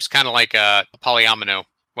shapes, kind of like a polyomino.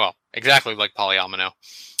 Well, exactly like polyomino.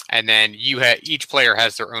 And then each player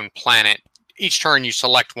has their own planet. Each turn you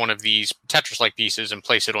select one of these Tetris-like pieces and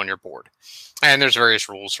place it on your board. And there's various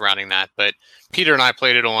rules surrounding that. But Peter and I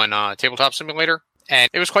played it on Tabletop Simulator, and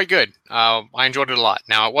it was quite good. I enjoyed it a lot.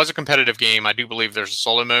 Now, it was a competitive game. I do believe there's a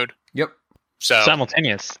solo mode. Yep. So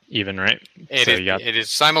simultaneous, even, right? It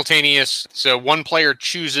is simultaneous. So one player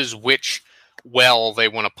chooses which well they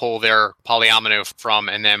want to pull their polyomino from,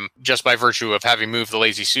 and then just by virtue of having moved the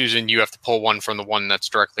Lazy Susan, you have to pull one from the one that's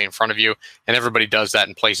directly in front of you, and everybody does that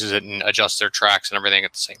and places it and adjusts their tracks and everything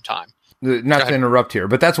at the same time. Not to interrupt here,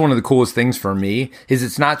 but that's one of the coolest things for me is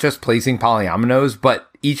it's not just placing polyominoes,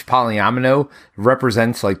 but each polyomino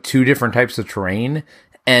represents like two different types of terrain.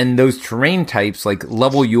 And those terrain types like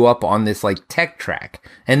level you up on this like tech track.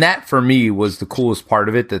 And that for me was the coolest part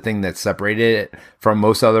of it. The thing that separated it from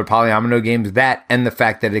most other polyomino games, that and the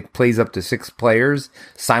fact that it plays up to 6 players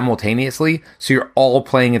simultaneously. So you're all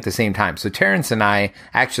playing at the same time. So Terrence and I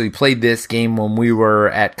actually played this game when we were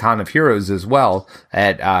at Con of Heroes as well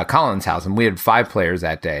at Colin's house. And we had 5 players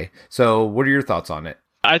that day. So what are your thoughts on it?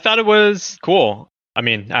 I thought it was cool. I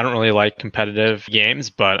mean, I don't really like competitive games,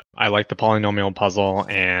 but I like the polynomial puzzle,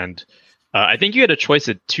 and I think you had a choice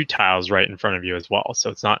of 2 tiles right in front of you as well, so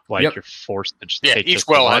it's not like you're forced to just take each just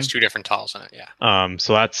well one. has 2 different tiles in it, yeah.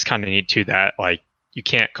 So that's kind of neat too, that like you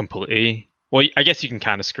can't completely, well, I guess you can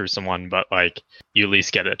kind of screw someone, but like you at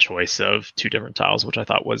least get a choice of 2 different tiles, which I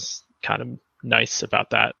thought was kind of nice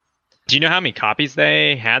about that. Do you know how many copies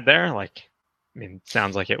they had there? Like, I mean, it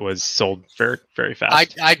sounds like it was sold very, very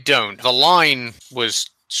fast. I don't. The line was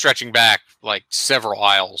stretching back like several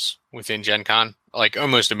aisles within Gen Con, like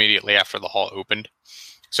almost immediately after the hall opened.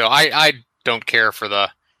 So I don't care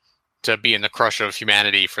to be in the crush of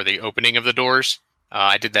humanity for the opening of the doors.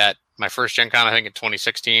 I did that my first Gen Con, I think in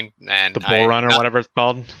 2016. And the Bull Run or whatever it's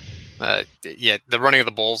called. Yeah, the running of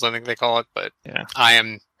the bulls, I think they call it. But yeah. I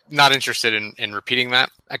am not interested in repeating that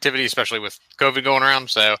activity, especially with COVID going around.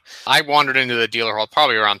 So I wandered into the dealer hall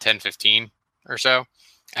probably around 10:15, or so,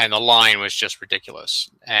 and the line was just ridiculous.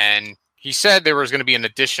 And he said there was going to be an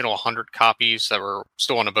additional 100 copies that were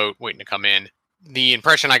still on a boat waiting to come in. The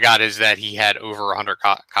impression I got is that he had over 100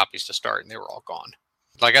 copies to start, and they were all gone.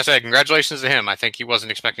 Like I said, congratulations to him. I think he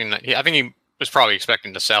wasn't expecting that. I think he was probably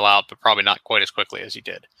expecting to sell out, but probably not quite as quickly as he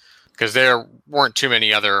did, because there weren't too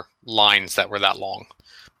many other lines that were that long.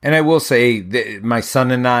 And I will say that my son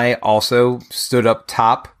and I also stood up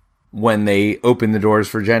top when they opened the doors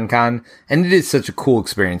for Gen Con. And it is such a cool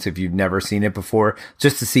experience if you've never seen it before,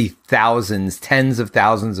 just to see thousands, tens of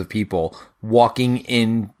thousands of people walking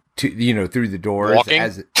in to, through the doors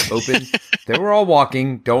as it opened. They were all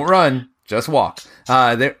walking. Don't run, just walk.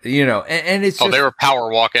 And it's just, they were power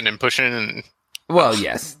walking and pushing and... Well,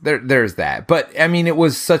 yes, there's that. But I mean,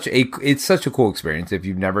 it's such a cool experience if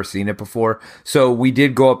you've never seen it before. So we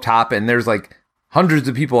did go up top, and there's like hundreds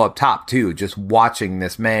of people up top too, just watching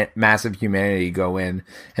this massive humanity go in.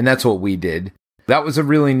 And that's what we did. That was a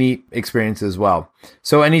really neat experience as well.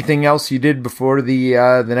 So anything else you did before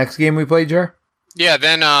the next game we played, Jer? Yeah,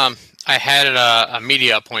 then I had a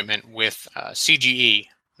media appointment with CGE.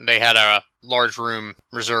 They had a large room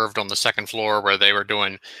reserved on the second floor where they were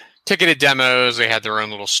doing ticketed demos. They had their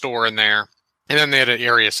own little store in there. And then they had an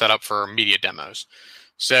area set up for media demos.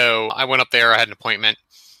 So I went up there, I had an appointment,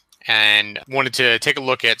 and wanted to take a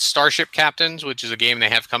look at Starship Captains, which is a game they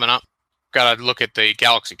have coming up. Got to look at the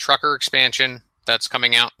Galaxy Trucker expansion that's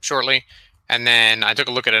coming out shortly. And then I took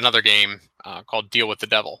a look at another game called Deal with the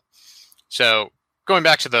Devil. So going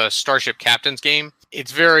back to the Starship Captains game,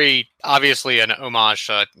 it's very obviously an homage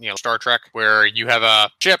to Star Trek, where you have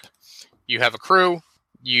a ship, you have a crew,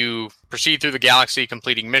 you proceed through the galaxy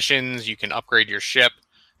completing missions, you can upgrade your ship,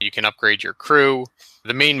 you can upgrade your crew.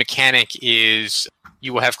 The main mechanic is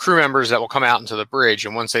you will have crew members that will come out into the bridge,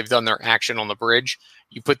 and once they've done their action on the bridge,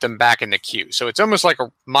 you put them back in the queue. So it's almost like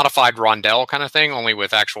a modified rondel kind of thing, only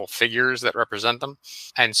with actual figures that represent them.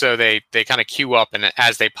 And so they kind of queue up, and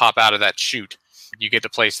as they pop out of that chute, you get to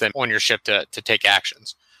place them on your ship to take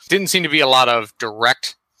actions. Didn't seem to be a lot of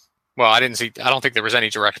direct... Well, I don't think there was any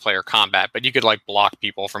direct player combat, but you could block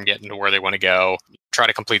people from getting to where they want to go, try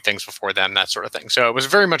to complete things before them, that sort of thing. So it was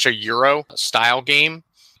very much a Euro style game,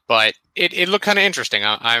 but it looked kind of interesting.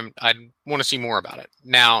 I want to see more about it.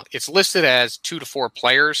 Now, it's listed as 2 to 4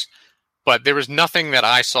 players, but there was nothing that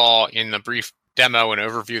I saw in the brief demo and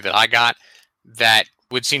overview that I got that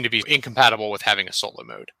would seem to be incompatible with having a solo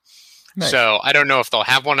mode. Nice. So I don't know if they'll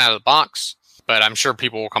have one out of the box, but I'm sure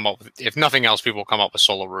people will come up with, if nothing else, people will come up with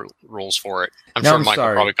solo rules for it. I'm sure Mike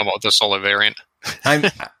will probably come up with a solo variant.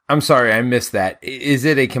 I'm sorry, I missed that. Is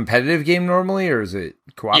it a competitive game normally, or is it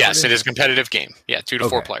cooperative? Yes, it is a competitive game. Yeah, 2 to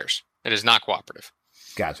 4 players. It is not cooperative.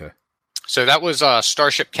 Gotcha. So that was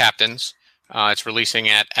Starship Captains. It's releasing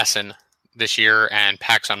at Essen this year and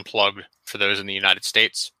PAX Unplugged for those in the United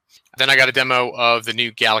States. Then I got a demo of the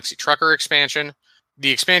new Galaxy Trucker expansion. The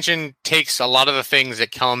expansion takes a lot of the things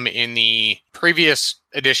that come in the previous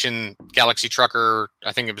edition Galaxy Trucker.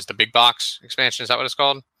 I think it was the big box expansion. Is that what it's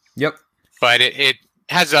called? Yep. But it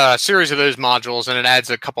has a series of those modules, and it adds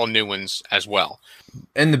a couple of new ones as well.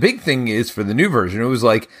 And the big thing is for the new version, it was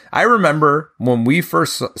I remember when we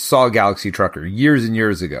first saw Galaxy Trucker years and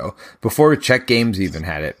years ago, before Czech Games even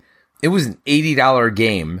had it, it was an $80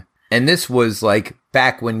 game. And this was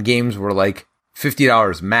back when games were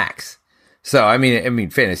 $50 max. So, I mean,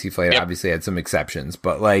 Fantasy Flight obviously had some exceptions,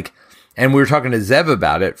 but and we were talking to Zev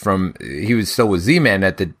about it he was still with Z-Man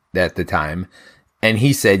at the time. And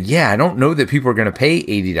he said, yeah, I don't know that people are going to pay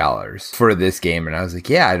 $80 for this game. And I was like,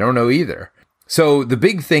 yeah, I don't know either. So the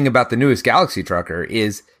big thing about the newest Galaxy Trucker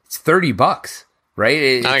is it's $30,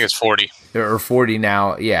 right? I think it's 40 or 40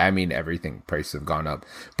 now. Yeah. I mean, everything prices have gone up,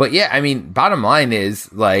 but yeah, I mean, bottom line is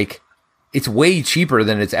it's way cheaper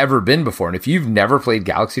than it's ever been before. And if you've never played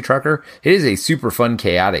Galaxy Trucker, it is a super fun,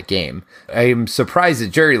 chaotic game. I'm surprised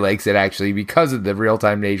that Jerry likes it, actually, because of the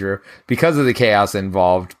real-time nature, because of the chaos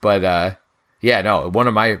involved. But yeah, no, one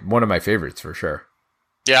of my favorites for sure.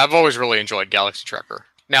 Yeah, I've always really enjoyed Galaxy Trucker.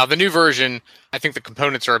 Now, the new version, I think the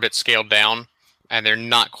components are a bit scaled down, and they're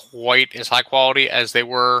not quite as high quality as they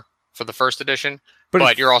were for the first edition.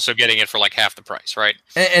 But you're also getting it for half the price, right?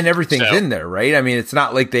 And everything's in there, right? I mean, it's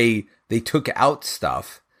not like they took out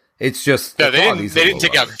stuff. It's just no, they didn't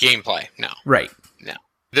take out gameplay. No, right? No,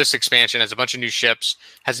 this expansion has a bunch of new ships,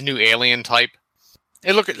 has a new alien type.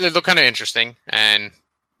 It looked kind of interesting, and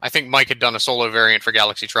I think Mike had done a solo variant for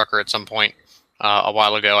Galaxy Trucker at some point a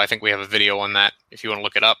while ago. I think we have a video on that if you want to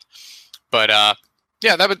look it up. But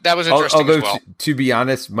yeah, that was interesting as well. To be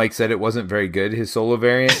honest, Mike said it wasn't very good, his solo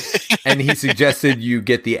variant, and he suggested you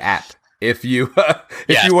get the app If you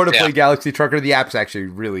you want to play Galaxy Trucker, the app's actually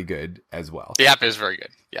really good as well. The app is very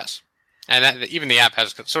good, yes. And even the app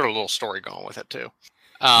has sort of a little story going with it, too.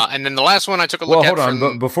 And then the last one I took a look at... Well, hold on.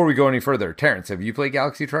 But before we go any further, Terrence, have you played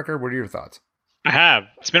Galaxy Trucker? What are your thoughts? I have.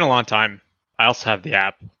 It's been a long time. I also have the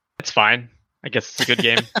app. It's fine. I guess it's a good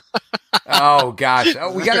game. Oh, gosh.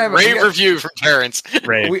 We got to have a review from Terrence.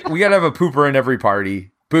 We got to have a pooper in every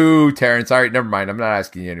party. Boo, Terrence. All right, never mind. I'm not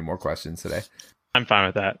asking you any more questions today. I'm fine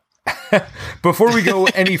with that. Before we go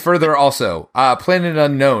any further, also, Planet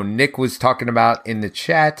Unknown, Nick was talking about in the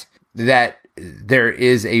chat that there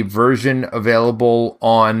is a version available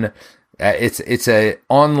on, it's a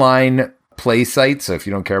online play site. So if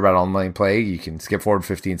you don't care about online play, you can skip forward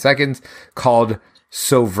 15 seconds, called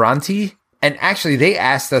Sovranty. And actually, they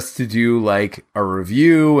asked us to do like a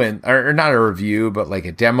review or not a review, but like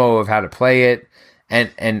a demo of how to play it.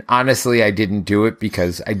 And honestly, I didn't do it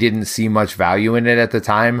because I didn't see much value in it at the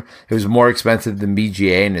time. It was more expensive than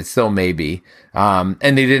BGA, and it still may be. And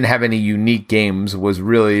they didn't have any unique games was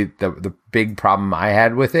really the big problem I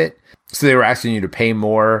had with it. So they were asking you to pay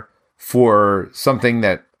more for something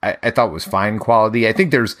that I thought was fine quality. I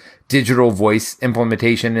think there's digital voice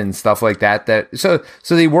implementation and stuff like that. So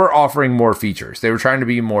they were offering more features. They were trying to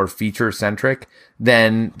be more feature centric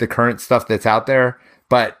than the current stuff that's out there.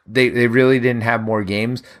 But they really didn't have more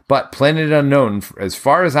games. But Planet Unknown, as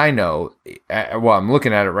far as I know, well, I'm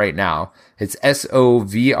looking at it right now. It's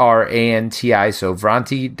SOVRANTI,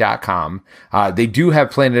 Sovranty.com. They do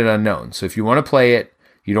have Planet Unknown. So if you want to play it,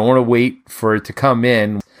 you don't want to wait for it to come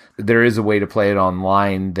in. There is a way to play it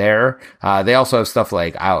online there. They also have stuff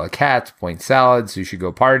like Isle of Cats, Point Salad, Sushi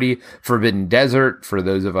Go Party, Forbidden Desert, for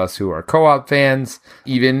those of us who are co-op fans,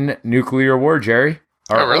 even Nuclear War, Jerry.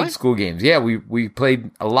 Our old school games. Yeah, we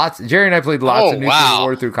played a lot. Jerry and I played lots of Nuclear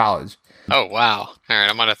War through college. Oh, wow. All right,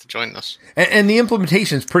 I might have to join this. And the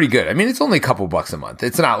implementation is pretty good. I mean, it's only a couple bucks a month.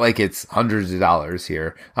 It's not like it's hundreds of dollars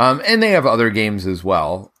here. And they have other games as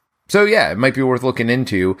well. So, yeah, it might be worth looking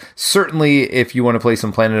into. Certainly, if you want to play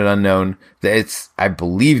some Planet Unknown, it's, I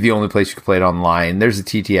believe, the only place you can play it online. There's a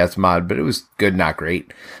TTS mod, but it was good, not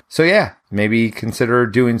great. So, yeah, maybe consider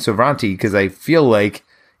doing Sovranty, because I feel like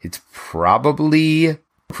it's probably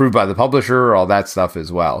approved by the publisher, all that stuff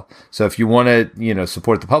as well. So if you want to,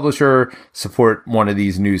 support the publisher, support one of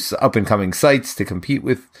these new up and coming sites to compete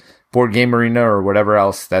with Board Game Arena or whatever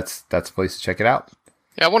else, that's a place to check it out.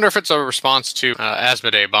 Yeah, I wonder if it's a response to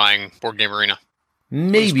Asmodee buying Board Game Arena.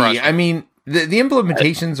 Maybe. I mean, the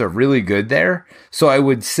implementations are really good there. So I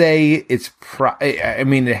would say it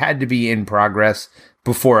had to be in progress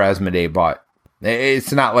before Asmodee bought.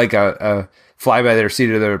 It's not like a fly by their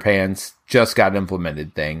seat of their pants, just got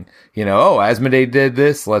implemented thing. Asmodee did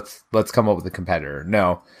this, let's come up with a competitor.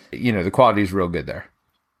 No, the quality is real good there.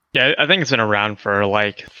 Yeah, I think it's been around for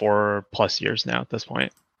like 4+ years now at this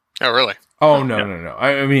point. Oh, really? Oh, no.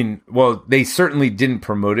 I mean, well, they certainly didn't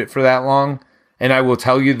promote it for that long. And I will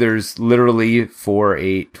tell you, there's literally 4,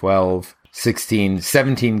 8, 12, 16,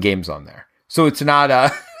 17 games on there. So it's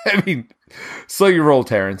not, slow your roll,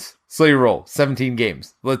 Terrence. Slow your roll. 17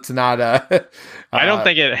 games. Let's not... I don't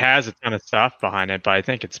think it has a ton of stuff behind it, but I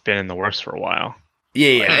think it's been in the works for a while.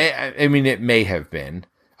 Yeah. I mean, it may have been.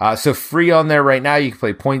 So free on there right now. You can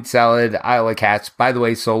play Point Salad, Isle of Cats, by the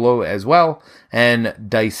way, solo as well, and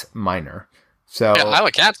Dice Miner. So yeah, Isle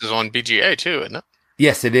of Cats is on BGA too, isn't it?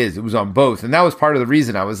 Yes, it is. It was on both. And that was part of the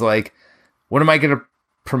reason I was like, what am I going to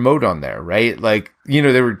promote on there, right? Like, they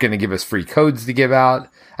were going to give us free codes to give out.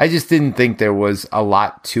 I just didn't think there was a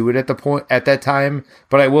lot to it at that time.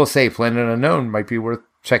 But I will say Planet Unknown might be worth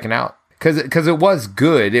checking out. Because it was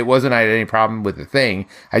good. It wasn't I had any problem with the thing.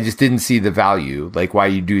 I just didn't see the value, like why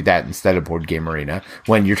you do that instead of Board Game Arena,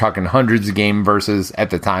 when you're talking hundreds of game versus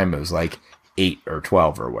at the time it was like 8 or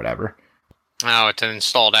 12 or whatever. Oh, it's an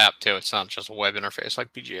installed app too. It's not just a web interface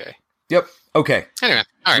like BGA. Yep. Okay. Anyway,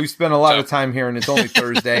 all right. We spent a lot of time here and it's only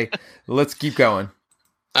Thursday. Let's keep going.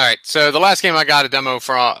 All right. So the last game I got a demo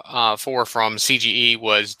from CGE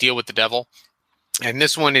was Deal with the Devil. And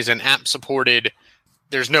this one is an app supported.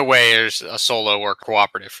 There's no way there's a solo or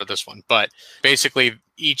cooperative for this one. But basically,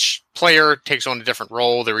 each player takes on a different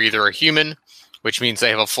role. They're either a human, which means they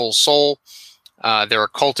have a full soul. They're a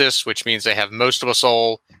cultist, which means they have most of a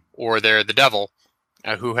soul. Or they're the devil,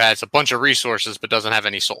 who has a bunch of resources but doesn't have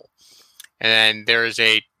any soul. And then there is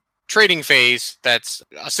a trading phase that's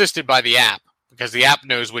assisted by the app, because the app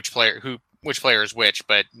knows which player is which,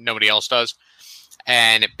 but nobody else does.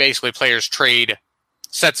 And basically players trade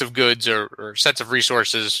sets of goods or sets of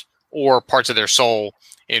resources or parts of their soul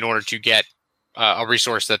in order to get a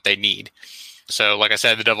resource that they need. So like I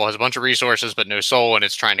said, the devil has a bunch of resources but no soul, and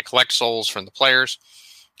it's trying to collect souls from the players.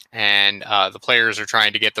 and the players are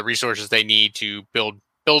trying to get the resources they need to build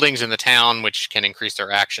buildings in the town, which can increase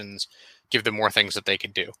their actions, give them more things that they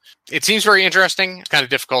can do. It seems very interesting. It's kind of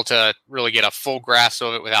difficult to really get a full grasp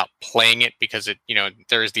of it without playing it because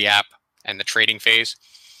there is the app and the trading phase.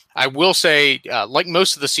 I will say, like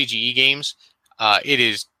most of the CGE games, it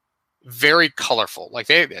is very colorful. Like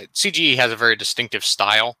CGE has a very distinctive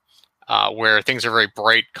style where things are very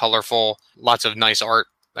bright, colorful, lots of nice art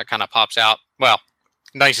that kind of pops out. Well,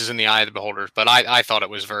 nice is in the eye of the beholder, but I thought it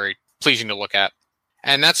was very pleasing to look at.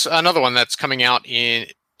 And that's another one that's coming out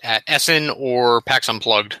at Essen or PAX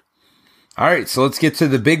Unplugged. All right, so let's get to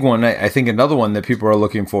the big one. I think another one that people are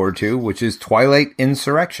looking forward to, which is Twilight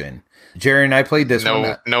Insurrection. Jerry and I played this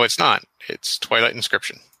one. No, it's not. It's Twilight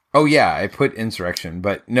Inscription. Oh, yeah, I put Insurrection,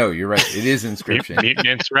 but no, you're right. It is Inscription. Mutant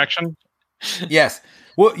Insurrection? Yes.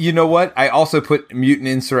 Well, you know what? I also put Mutant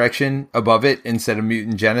Insurrection above it instead of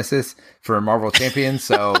Mutant Genesis for Marvel Champions.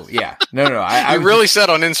 So, yeah. No. I really set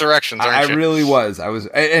on Insurrections, aren't you? I really was.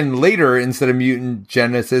 And later, instead of Mutant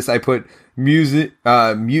Genesis, I put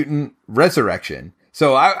Mutant Resurrection.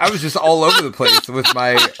 So I was just all over the place with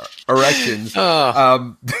my erections.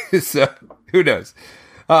 So who knows?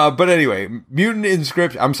 But anyway, Mutant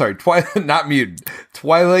Inscription. I'm sorry, not Mutant.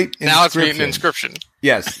 Twilight Inscription. Now it's Mutant Inscription.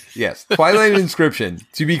 Yes. Twilight Inscription,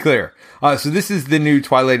 to be clear. So this is the new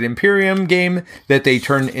Twilight Imperium game that they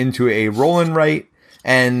turned into a roll and write.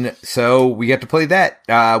 And so we got to play that.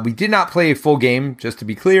 We did not play a full game, just to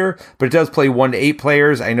be clear, but it does play 1 to 8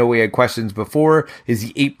 players. I know we had questions before. Is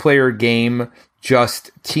the 8-player game just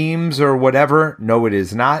teams or whatever? No, it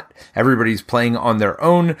is not. Everybody's playing on their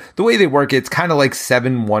own. The way they work, it's kind of like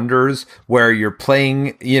Seven Wonders, where you're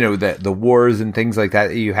playing, the wars and things like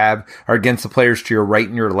that you have are against the players to your right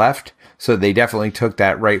and your left. So they definitely took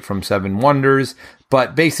that right from Seven Wonders.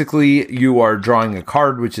 But basically, you are drawing a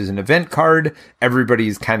card, which is an event card.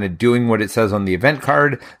 Everybody's kind of doing what it says on the event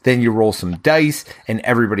card. Then you roll some dice, and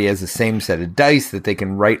everybody has the same set of dice that they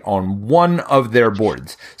can write on one of their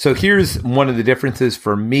boards. So here's one of the differences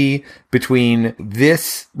for me between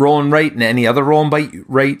this roll and write and any other roll and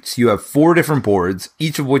writes. You have 4 different boards,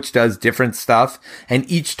 each of which does different stuff. And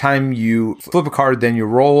each time you flip a card, then you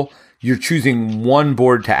roll, you're choosing one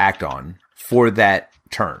board to act on for that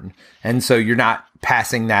turn. And so you're not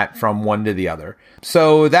passing that from one to the other.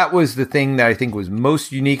 So that was the thing that I think was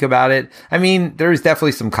most unique about it. I mean, there's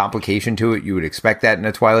definitely some complication to it. You would expect that in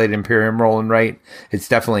a Twilight Imperium roll and write. It's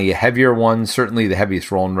definitely a heavier one, certainly the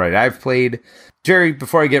heaviest roll and write I've played. Jerry,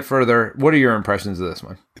 before I get further, what are your impressions of this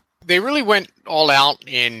one? They really went all out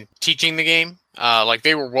in teaching the game.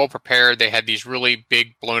 They were well prepared. They had these really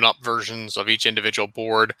big blown up versions of each individual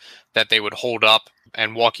board that they would hold up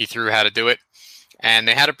and walk you through how to do it. And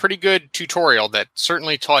they had a pretty good tutorial that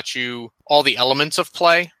certainly taught you all the elements of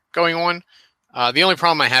play going on. The only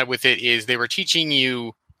problem I had with it is they were teaching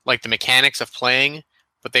you the mechanics of playing,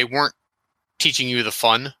 but they weren't teaching you the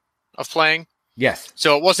fun of playing. Yes.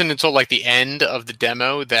 So it wasn't until the end of the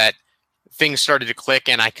demo that things started to click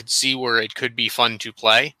and I could see where it could be fun to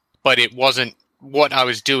play, but it wasn't, what I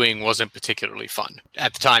was doing wasn't particularly fun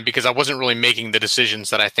at the time because I wasn't really making the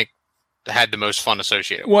decisions that I think had the most fun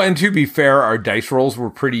associated with. Well, and to be fair, our dice rolls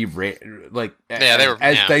were pretty they were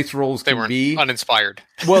dice rolls they were uninspired.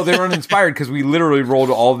 Well, they were uninspired because we literally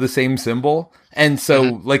rolled all the same symbol, and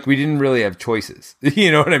so we didn't really have choices.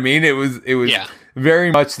 You know what I mean? It was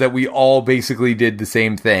very much that we all basically did the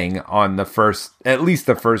same thing on at least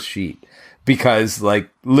the first sheet. Because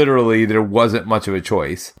literally there wasn't much of a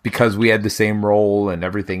choice because we had the same roll and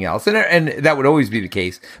everything else. And that would always be the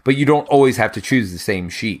case, but you don't always have to choose the same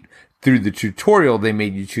sheet. Through the tutorial, they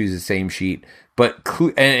made you choose the same sheet, but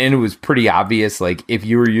and it was pretty obvious. If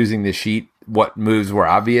you were using the sheet, what moves were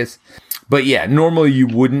obvious. But yeah, normally you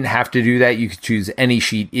wouldn't have to do that. You could choose any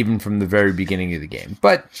sheet, even from the very beginning of the game.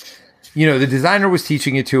 But the designer was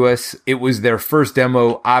teaching it to us. It was their first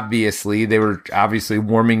demo, obviously. They were obviously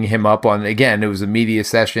warming him up on, again, it was a media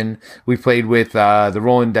session. We played with the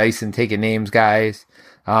Rolling Dice and Taking Names guys.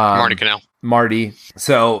 Marty Cannell. Marty.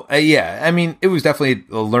 So, it was definitely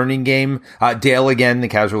a learning game. Dale, again, the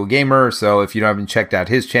casual gamer. So if you haven't checked out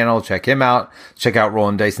his channel, check him out. Check out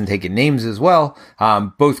Rolling Dice and Taking Names as well.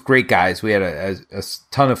 Both great guys. We had a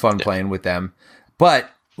ton of fun playing with them. But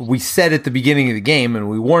we said at the beginning of the game, and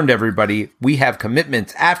we warned everybody, we have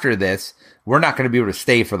commitments after this. We're not going to be able to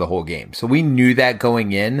stay for the whole game. So we knew that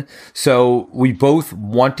going in. So we both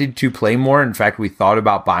wanted to play more. In fact, we thought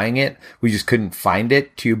about buying it. We just couldn't find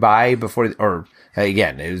it to buy before, or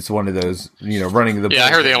again, it was one of those, running the board. Yeah,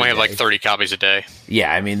 I heard they only have 30 copies a day.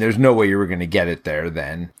 Yeah, there's no way you were going to get it there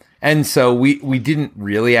then. And so we didn't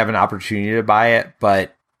really have an opportunity to buy it,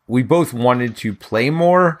 but we both wanted to play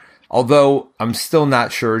more, although I'm still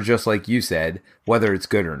not sure, just like you said, whether it's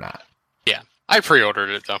good or not. Yeah, I pre-ordered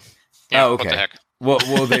it though. Yeah, oh, okay. What the heck?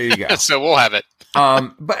 Well, there you go. So we'll have it.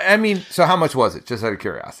 But I mean, so how much was it? Just out of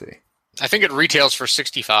curiosity. I think it retails for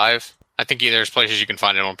 $65. I think there's places you can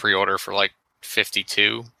find it on pre-order for like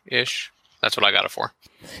 $52-ish. That's what I got it for.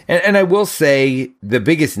 And I will say the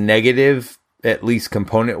biggest negative, at least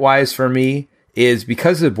component-wise for me, is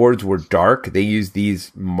because the boards were dark, they used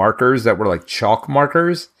these markers that were like chalk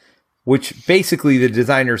markers, which basically the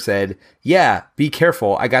designer said, yeah, be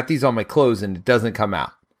careful. I got these on my clothes and it doesn't come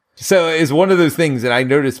out. So it's one of those things that I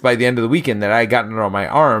noticed by the end of the weekend that I got it on my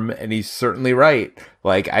arm, and he's certainly right.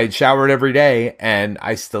 Like, I showered every day and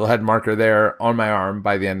I still had marker there on my arm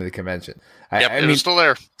by the end of the convention. It was still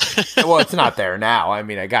there. Well, it's not there now. I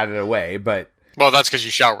mean, I got it away, but... Well, that's because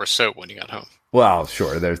you showered with soap when you got home. Well,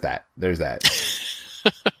 sure, there's that.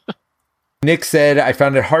 Nick said, I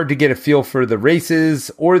found it hard to get a feel for the races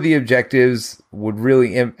or the objectives would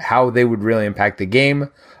really how they would really impact the game.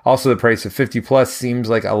 Also, the price of 50 plus seems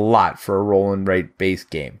like a lot for a roll and write based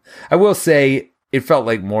game. I will say it felt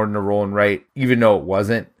like more than a roll and write, even though it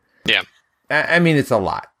wasn't. Yeah. I mean, it's a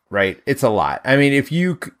lot, right? It's a lot. I mean, if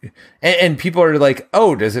you, and people are like,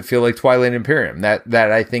 oh, does it feel like Twilight Imperium? That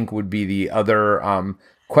I think would be the other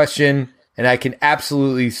question. And I can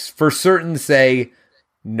absolutely for certain say,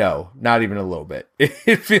 no, not even a little bit.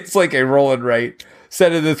 It feels like a roll and write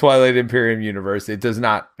set of the Twilight Imperium universe. It does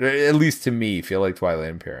not, at least to me, feel like Twilight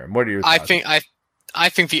Imperium. What are your thoughts? I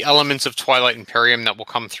think the elements of Twilight Imperium that will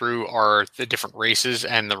come through are the different races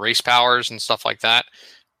and the race powers and stuff like that,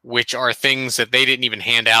 which are things that they didn't even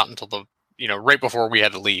hand out until right before we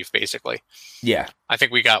had to leave, basically. Yeah. I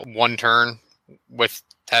think we got one turn with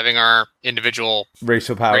having our individual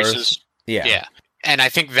racial powers. Races. Yeah. Yeah. And I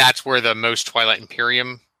think that's where the most Twilight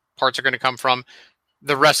Imperium parts are going to come from.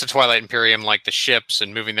 The rest of Twilight Imperium, like the ships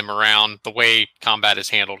and moving them around, the way combat is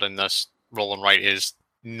handled in this roll and write is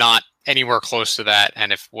not anywhere close to that.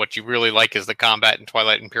 And if what you really like is the combat in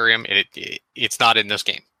Twilight Imperium, it's not in this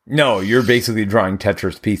game. No, you're basically drawing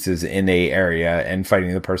Tetris pieces in a area and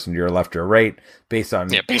fighting the person to your left or right based on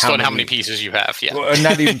how many pieces you have. Yeah, well,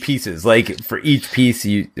 not even pieces. Like for each piece,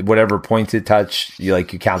 whatever points it touch, you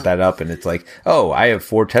count that up, and it's like, oh, I have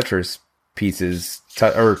 4 Tetris pieces,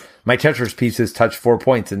 or my Tetris pieces touch 4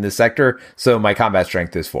 points in this sector, so my combat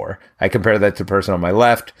strength is 4. I compare that to the person on my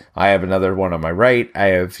left. I have another one on my right. I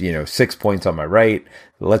have 6 points on my right.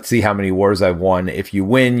 Let's see how many wars I've won. If you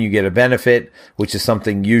win, you get a benefit, which is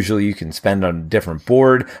something usually you can spend on a different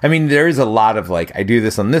board. I mean, there is a lot of I do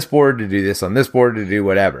this on this board to do this on this board to do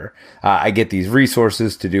whatever. I get these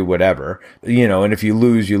resources to do whatever, and if you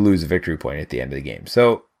lose a victory point at the end of the game.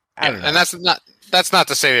 So I don't know. And that's not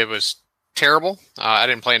to say it was terrible. I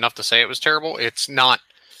didn't play enough to say it was terrible. It's not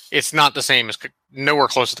the same as nowhere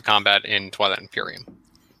close to the combat in Twilight Imperium.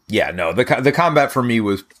 Yeah, no, the combat for me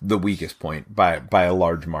was the weakest point by a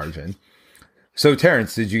large margin. So,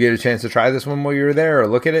 Terrence, did you get a chance to try this one while you were there or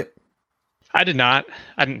look at it? I did not.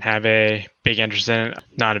 I didn't have a big interest in it.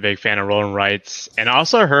 Not a big fan of roll and writes. And I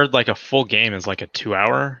also heard a full game is a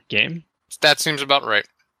 2-hour game. That seems about right.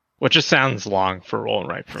 Which just sounds long for roll and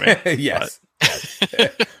write for me. Yes.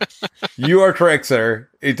 You are correct, sir.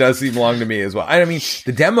 It does seem long to me as well. I mean,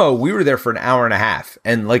 the demo, we were there for an hour and a half.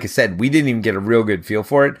 And like I said, we didn't even get a real good feel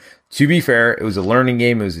for it. To be fair, it was a learning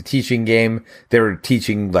game. It was a teaching game. They were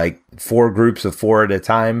teaching 4 groups of 4 at a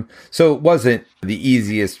time. So it wasn't the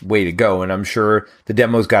easiest way to go. And I'm sure the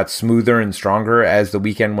demos got smoother and stronger as the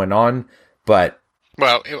weekend went on. But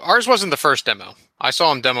well, ours wasn't the first demo. I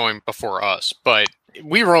saw them demoing before us, but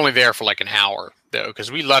we were only there for an hour though,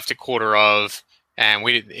 because we left at quarter of, and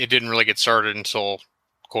it didn't really get started until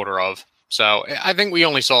quarter of. So I think we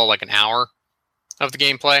only saw an hour of the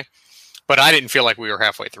gameplay, but I didn't feel like we were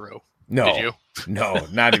halfway through. No, did you? No,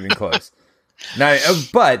 not even close.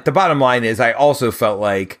 But the bottom line is, I also felt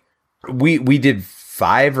like we did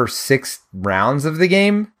 5 or 6 rounds of the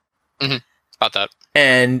game. Mm-hmm. About that,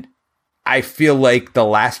 and I feel like the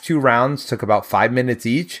last 2 rounds took about 5 minutes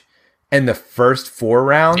each, and the first 4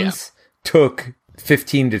 rounds took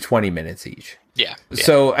 15 to 20 minutes each. Yeah.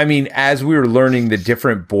 So, I mean, as we were learning the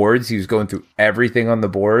different boards, he was going through everything on the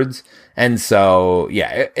boards. And so,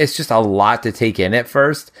 yeah, it's just a lot to take in at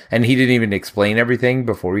first. And he didn't even explain everything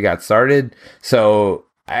before we got started. So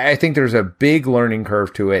I think there's a big learning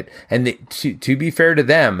curve to it. And to be fair to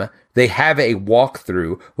them, they have a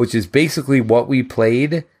walkthrough, which is basically what we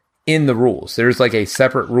played in the rules. There's a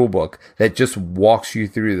separate rule book that just walks you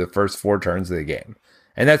through the first 4 turns of the game.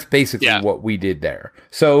 And that's basically what we did there.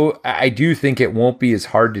 So I do think it won't be as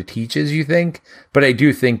hard to teach as you think, but I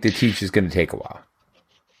do think the teach is going to take a while.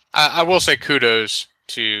 I will say kudos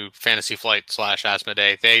to Fantasy Flight /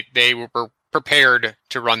 Asmodee. They were prepared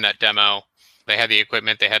to run that demo. They had the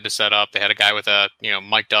equipment, they had the setup, they had a guy with a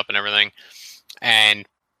mic'd up and everything, and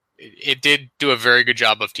it did do a very good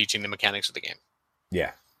job of teaching the mechanics of the game.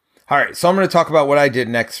 Yeah. All right, so I'm going to talk about what I did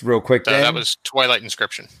next real quick. So that was Twilight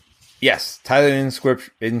Inscription. Yes, Twilight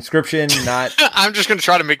Inscription, not... I'm just going to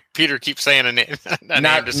try to make Peter keep saying a name.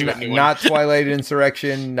 Not Twilight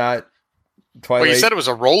Insurrection, not Twilight... Well, you said it was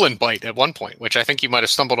a roll and bite at one point, which I think you might have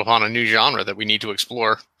stumbled upon a new genre that we need to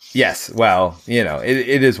explore. Yes, well,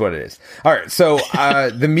 it is what it is. All right, so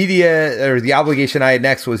the media, or the obligation I had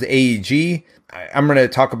next was AEG. I'm going to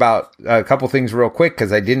talk about a couple things real quick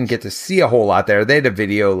because I didn't get to see a whole lot there. They had a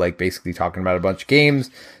video basically talking about a bunch of games.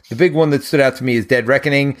 The big one that stood out to me is Dead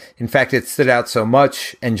Reckoning. In fact, it stood out so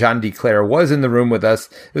much, and John D. Clare was in the room with us.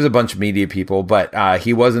 It was a bunch of media people, but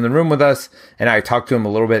he was in the room with us, and I talked to him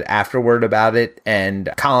a little bit afterward about it. And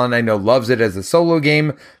Colin, I know, loves it as a solo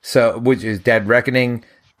game, which is Dead Reckoning.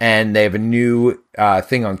 And they have a new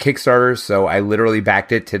thing on Kickstarter, so I literally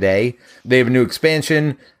backed it today. They have a new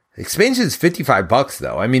expansion. The expansion is $55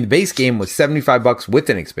 though. I mean, the base game was $75 with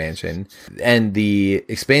an expansion, and the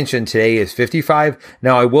expansion today is $55.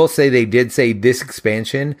 Now, I will say they did say this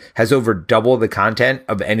expansion has over double the content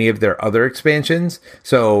of any of their other expansions.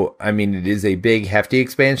 So, I mean, it is a big, hefty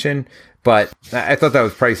expansion, but I thought that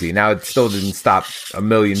was pricey. Now, it still didn't stop a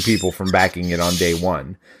million people from backing it on day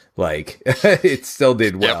one. It still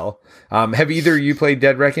did well. Yep. Have either of you played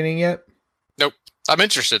Dead Reckoning yet? Nope. I'm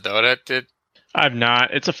interested though. I've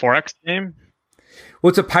not. It's a 4X game. Well,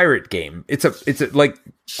 it's a pirate game. It's a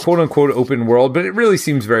quote unquote open world, but it really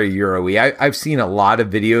seems very Euro-y. I've seen a lot of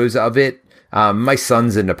videos of it. My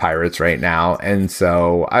son's into pirates right now, and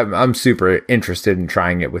so I'm super interested in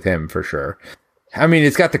trying it with him for sure. I mean,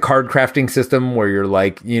 it's got the card crafting system where you're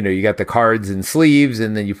you got the cards and sleeves,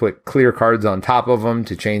 and then you put clear cards on top of them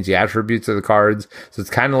to change the attributes of the cards. So it's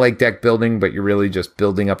kind of like deck building, but you're really just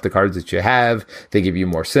building up the cards that you have. They give you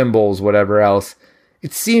more symbols, whatever else.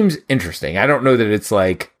 It seems interesting. I don't know that it's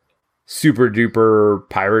super duper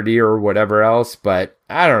piratey or whatever else, but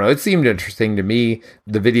I don't know. It seemed interesting to me.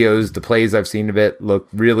 The videos, the plays I've seen of it look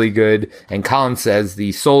really good. And Colin says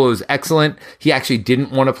the solo is excellent. He actually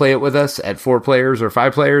didn't want to play it with us at 4 players or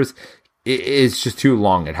 5 players. It's just too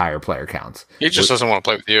long at higher player counts. He just doesn't want to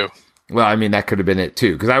play with you. Well, I mean, that could have been it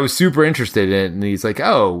too, because I was super interested in it, and he's like,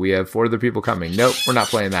 "Oh, we have 4 other people coming." Nope, we're not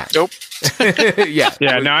playing that. Nope. Yeah.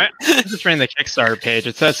 No, I just ran the Kickstarter page.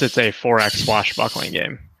 It says it's a 4X swashbuckling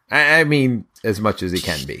game. I mean, as much as it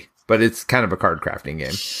can be, but it's kind of a card crafting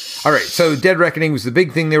game. All right, so Dead Reckoning was the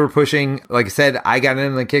big thing they were pushing. Like I said, I got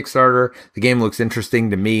in on the Kickstarter. The game looks interesting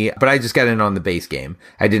to me, but I just got in on the base game.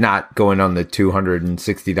 I did not go in on the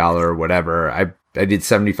 $260 or whatever. I did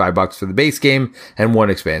 $75 for the base game and 1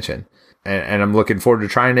 expansion. And I'm looking forward to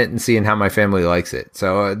trying it and seeing how my family likes it.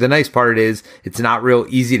 So the nice part is it's not real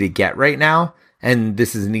easy to get right now, and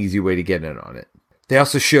this is an easy way to get in on it. They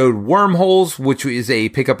also showed Wormholes, which is a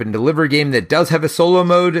pick up and deliver game that does have a solo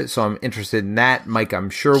mode, so I'm interested in that. Mike, I'm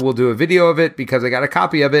sure will do a video of it because I got a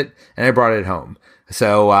copy of it and I brought it home.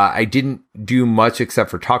 So I didn't do much except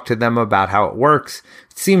for talk to them about how it works.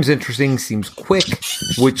 It seems interesting, seems quick,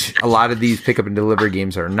 which a lot of these pick up and deliver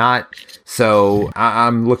games are not. So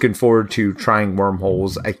I'm looking forward to trying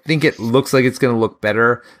Wormholes. I think it looks like it's going to look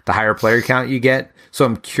better the higher player count you get. So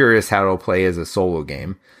I'm curious how it'll play as a solo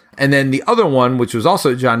game. And then the other one, which was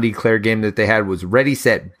also a John D. Clare game that they had, was Ready,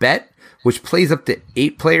 Set, Bet, which plays up to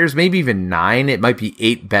 8 players, maybe even 9. It might be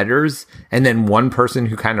 8 bettors, and then 1 person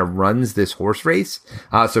who kind of runs this horse race.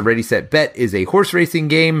 So Ready, Set, Bet is a horse racing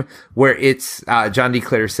game where it's, John D.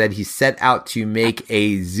 Clare said he set out to make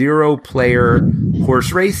a 0-player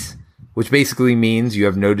horse race, which basically means you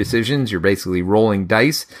have no decisions. You're basically rolling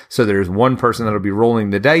dice. So there's 1 person that'll be rolling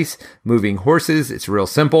the dice, moving horses. It's real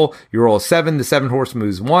simple. You roll a 7, the 7 horse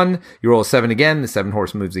moves 1. You roll a 7 again, the 7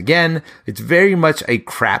 horse moves again. It's very much a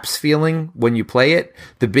craps feeling when you play it.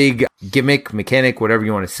 The big gimmick, mechanic, whatever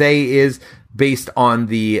you want to say, is based on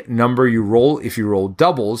the number you roll. If you roll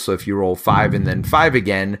doubles, so if you roll 5 and then 5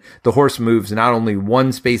 again, the horse moves not only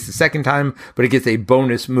 1 space the second time, but it gets a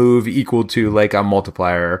bonus move equal to a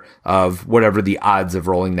multiplier of whatever the odds of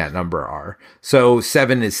rolling that number are. So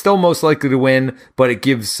 7 is still most likely to win, but it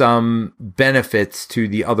gives some benefits to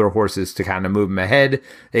the other horses to kind of move them ahead.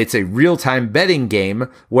 It's a real-time betting game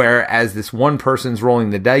where as this 1 person's rolling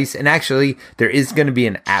the dice, and actually there is going to be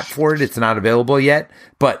an app for it. It's not available yet,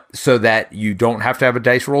 but so that you don't have to have a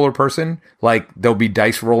dice roller person, there'll be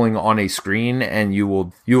dice rolling on a screen and you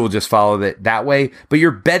will just follow it that way, but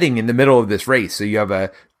you're betting in the middle of this race. So you have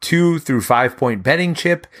a 2 through 5 point betting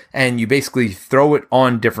chip, and you basically throw it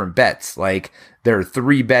on different bets. Like there are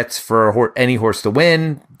 3 bets for any horse to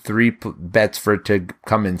win, 3 bets for it to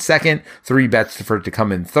come in second, 3 bets for it to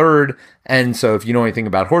come in third. And so if you know anything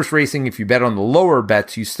about horse racing, if you bet on the lower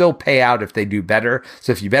bets, you still pay out if they do better.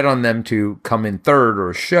 So if you bet on them to come in third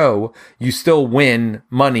or show, you still win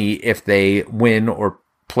money if they win or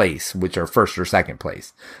place, which are first or second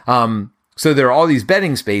place. So there are all these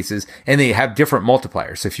betting spaces, and they have different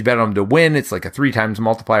multipliers. So if you bet on them to win, it's like a 3 times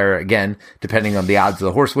multiplier, again, depending on the odds of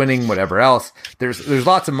the horse winning, whatever else. There's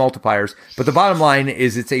lots of multipliers, but the bottom line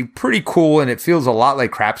is it's a pretty cool, and it feels a lot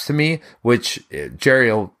like craps to me, which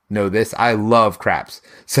Jerry will know this. I love craps.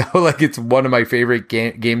 So like it's one of my favorite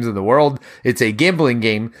games in the world. It's a gambling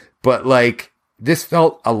game, but like this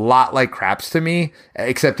felt a lot like craps to me,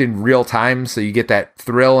 except in real time. So you get that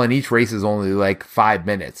thrill, and each race is only like 5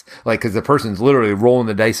 minutes. Like, because the person's literally rolling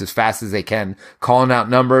the dice as fast as they can, calling out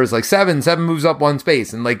numbers like 7 moves up 1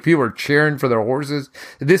 space. And like people are cheering for their horses.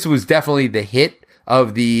 This was definitely the hit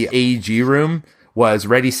of the AEG room, was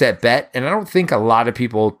Ready, Set, Bet. And I don't think a lot of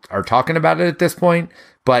people are talking about it at this point.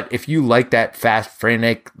 But if you like that fast,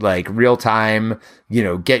 frantic, like real time,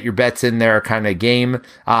 get your bets in there kind of game,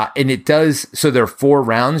 and it does, so there are 4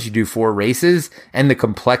 rounds, you do 4 races, and the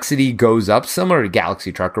complexity goes up, similar to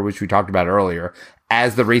Galaxy Trucker, which we talked about earlier,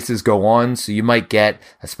 as the races go on. So you might get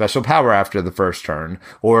a special power after the first turn,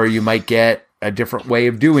 or you might get a different way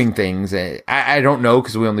of doing things. I don't know,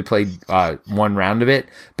 because we only played 1 round of it,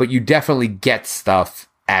 but you definitely get stuff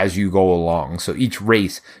as you go along. So each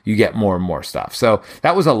race, you get more and more stuff. So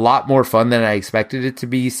that was a lot more fun than I expected it to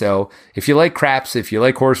be. So if you like craps, if you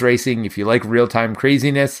like horse racing, if you like real-time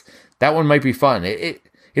craziness, that one might be fun. It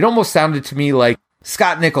almost sounded to me like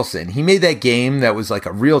Scott Nicholson. He made that game that was like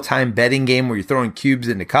a real-time betting game where you're throwing cubes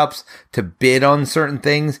into cups to bid on certain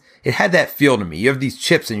things. It had that feel to me. You have these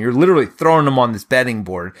chips and you're literally throwing them on this betting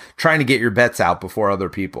board, trying to get your bets out before other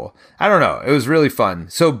people. I don't know. It was really fun.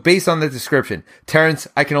 So based on the description, Terrence,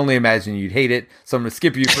 I can only imagine you'd hate it. So I'm going to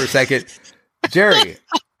skip you for a second.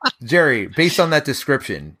 Jerry, based on that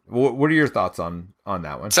description, what are your thoughts on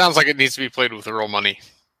that one? Sounds like it needs to be played with real money.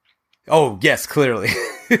 Oh, yes, clearly.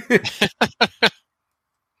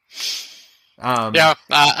 Yeah,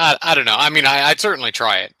 I don't know. I mean, I'd certainly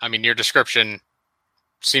try it. I mean, your description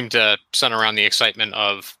seemed to center around the excitement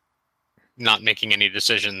of not making any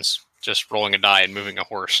decisions, just rolling a die and moving a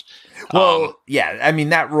horse. Well, yeah, I mean,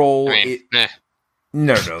 that roll...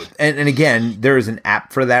 No. And again, there is an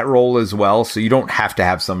app for that roll as well, so you don't have to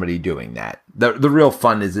have somebody doing that. The real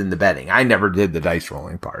fun is in the betting. I never did the dice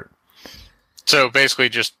rolling part. So basically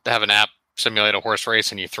just have an app simulate a horse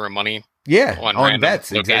race and you throw money. Yeah, on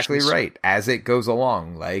bets, exactly right, as it goes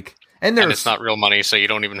along. And it's not real money, so you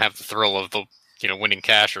don't even have the thrill of the winning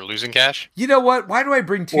cash or losing cash. You know what? Why do I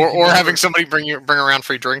bring 2 or having somebody bring around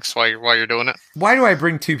free drinks while you're doing it? Why do I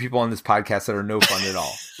bring 2 people on this podcast that are no fun at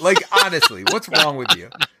all? Honestly, what's wrong with you?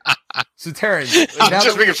 So Terrence, I'm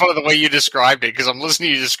just making fun of the way you described it, because I'm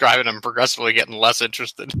listening to you describe it and I'm progressively getting less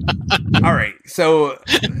interested. All right, so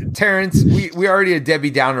Terrence, we already had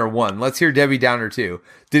Debbie Downer 1. Let's hear Debbie Downer 2.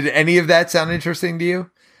 Did any of that sound interesting to you?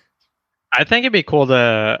 I think it'd be cool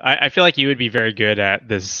to. I feel like you would be very good at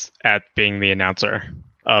being the announcer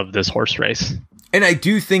of this horse race. And I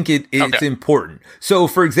do think it's important. So,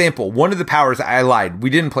 for example, one of the powers, I lied. We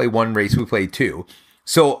didn't play 1 race, we played 2.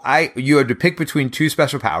 So you had to pick between 2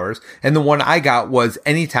 special powers, and the one I got was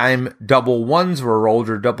anytime double 1s were rolled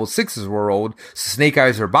or double 6s were rolled, snake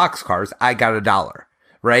eyes or boxcars, I got $1,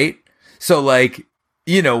 right? So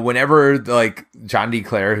whenever John D.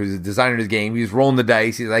 Clare, who's a designer of his game, he's rolling the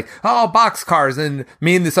dice, he's like, oh, boxcars, and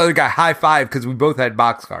me and this other guy high five because we both had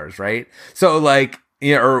boxcars, right? So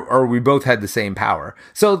or we both had the same power.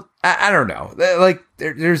 So I don't know.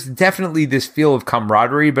 There's definitely this feel of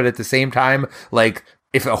camaraderie, but at the same time,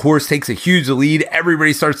 if a horse takes a huge lead,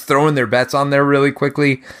 everybody starts throwing their bets on there really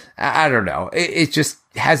quickly. I don't know. It just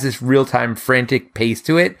has this real-time frantic pace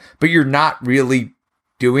to it, but you're not really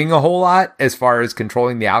doing a whole lot as far as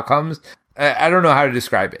controlling the outcomes. I don't know how to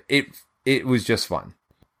describe it. It was just fun.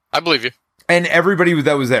 I believe you. And everybody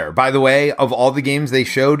that was there, by the way, of all the games they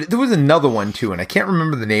showed, there was another one too, and I can't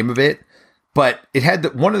remember the name of it, but it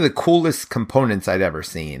had one of the coolest components I'd ever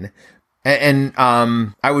seen. And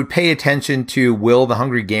I would pay attention to Will, the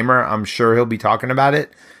Hungry Gamer. I'm sure he'll be talking about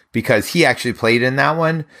it because he actually played in that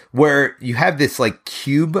one, where you have this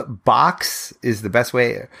cube box is the best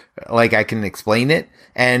way I can explain it.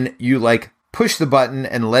 And you push the button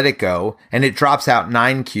and let it go, and it drops out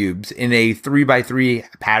 9 cubes in a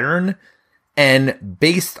 3x3 pattern. And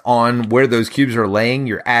based on where those cubes are laying,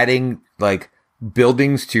 you're adding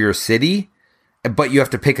buildings to your city. but you have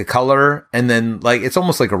to pick a color, and then like it's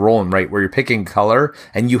almost like a roll and write where you're picking color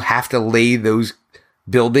and you have to lay those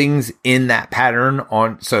buildings in that pattern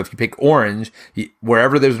on. So if you pick orange,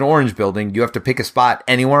 wherever there's an orange building, you have to pick a spot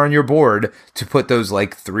anywhere on your board to put those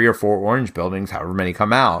like 3 or 4 orange buildings, however many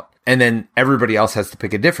come out. And then everybody else has to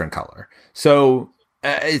pick a different color. So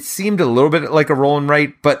it seemed a little bit like a roll and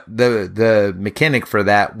write, but the mechanic for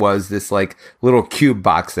that was this like little cube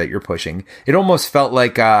box that you're pushing. It almost felt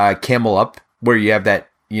like Camel Up, where you have that,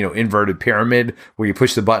 inverted pyramid where you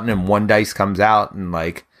push the button and one dice comes out and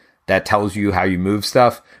like that tells you how you move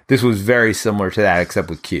stuff. This was very similar to that, except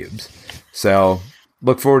with cubes. So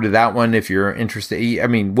look forward to that one if you're interested. I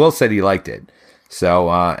mean, Will said he liked it. So,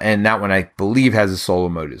 and that one I believe has a solo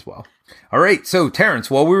mode as well. All right. So Terrence,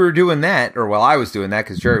 while we were doing that, or while I was doing that,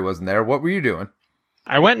 because Jerry wasn't there, what were you doing?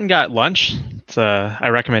 I went and got lunch. I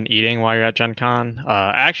recommend eating while you're at Gen Con.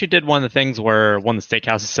 I actually did one of the things where one of the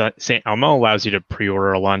steakhouses at St. Elmo allows you to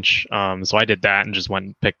pre-order a lunch. So I did that and just went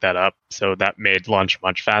and picked that up. So that made lunch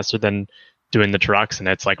much faster than doing the trucks. And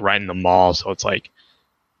it's like right in the mall. So it's like,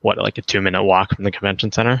 like a 2-minute walk from the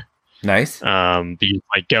convention center. Nice. You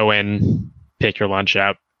like go in, pick your lunch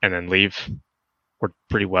up, and then leave. Worked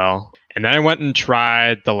pretty well. And then I went and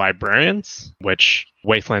tried the Librarians, which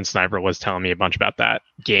Wasteland Sniper was telling me a bunch about that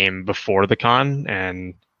game before the con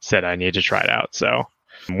and said I need to try it out. So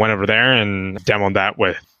I went over there and demoed that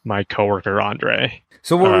with my coworker, Andre.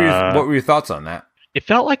 So what were your thoughts on that? It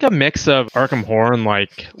felt like a mix of Arkham Horror and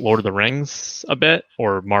like Lord of the Rings a bit,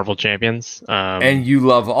 or Marvel Champions. And you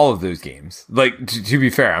love all of those games. Like, to be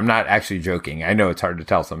fair, I'm not actually joking. I know it's hard to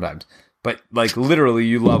tell sometimes. But like literally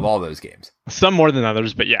you love all those games. Some more than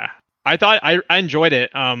others, but yeah. I thought I enjoyed it.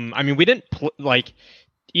 I mean, we didn't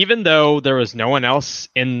even though there was no one else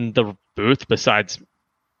in the booth besides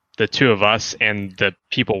the two of us and the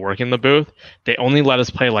people working the booth, they only let us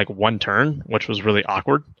play like one turn, which was really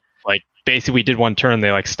awkward. Like basically we did one turn,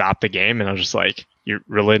 they like stopped the game, and I was just like, you're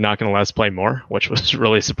really not going to let us play more, which was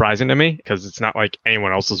really surprising to me because it's not like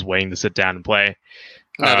anyone else was waiting to sit down and play.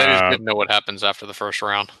 No, they just didn't know what happens after the first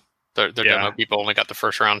round. Their demo people only got the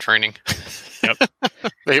first round training. Yep.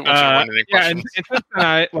 They wasn't any questions.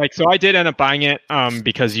 So I did end up buying it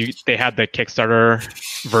because they had the Kickstarter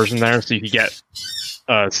version there, so you could get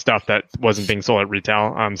stuff that wasn't being sold at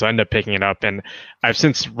retail. So I ended up picking it up, and I've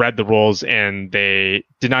since read the rules, and they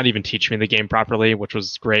did not even teach me the game properly, which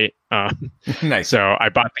was great. Nice. So I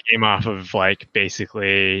bought the game off of like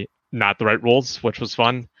basically not the right rules, which was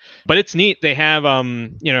fun. But it's neat. They have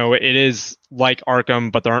it is like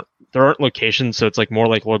Arkham, but there aren't locations, so it's like more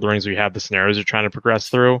like Lord of the Rings where you have the scenarios you're trying to progress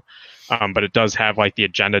through. But it does have like the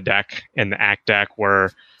agenda deck and the act deck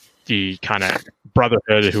where the kind of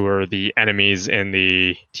Brotherhood, who are the enemies in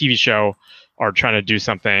the TV show, are trying to do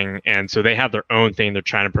something. And so they have their own thing they're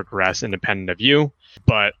trying to progress independent of you.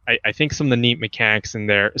 But I think some of the neat mechanics in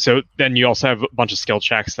there. So then you also have a bunch of skill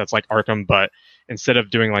checks that's like Arkham, but instead of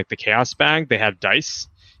doing like the chaos bag, they have dice.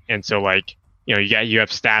 And so like, you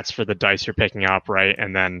have stats for the dice you're picking up, right?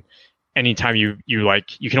 And then anytime you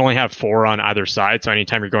can only have 4 on either side. So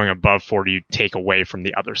anytime you're going above 40, you take away from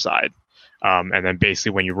the other side. And then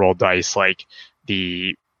basically when you roll dice, like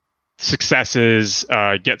the successes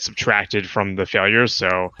get subtracted from the failures.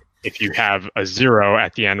 So if you have a 0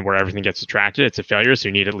 at the end where everything gets subtracted, it's a failure. So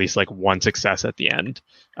you need at least like 1 success at the end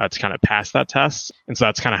to kind of pass that test. And so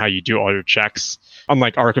that's kind of how you do all your checks.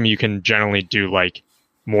 Unlike Arkham, you can generally do like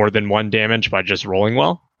more than 1 damage by just rolling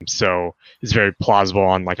well. So it's very plausible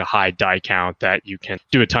on like a high die count that you can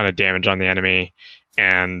do a ton of damage on the enemy.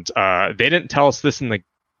 And they didn't tell us this in the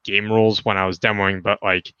game rules when I was demoing, but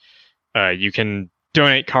like you can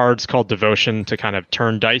donate cards called Devotion to kind of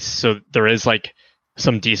turn dice. So there is like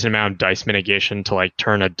some decent amount of dice mitigation to like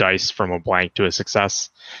turn a dice from a blank to a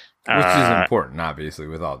success. Which is important, obviously,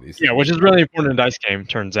 with all these. Yeah, which is really important in dice game,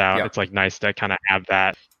 turns out. Yep. It's like nice to kind of have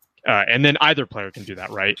that. And then either player can do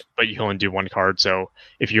that, right? But you can only do 1 card. So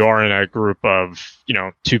if you are in a group of,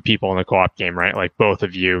 2 people in a co-op game, right? Like both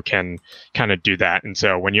of you can kind of do that. And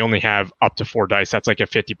so when you only have up to 4 dice, that's like a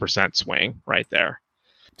 50% swing right there.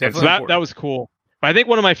 And so that was cool. But I think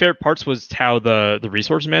one of my favorite parts was how the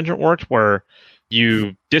resource management worked, where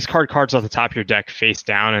you discard cards off the top of your deck face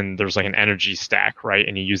down, and there's like an energy stack, right?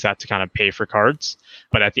 And you use that to kind of pay for cards.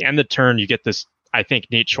 But at the end of the turn, you get this, I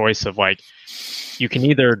think, neat choice of like, you can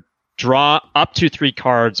either draw up to 3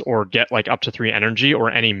 cards or get like up to 3 energy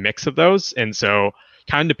or any mix of those. And so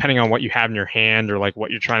kind of depending on what you have in your hand or like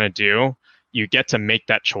what you're trying to do, you get to make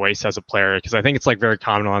that choice as a player. Because I think it's like very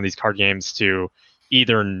common on these card games to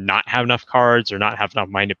either not have enough cards or not have enough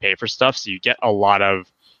money to pay for stuff. So you get a lot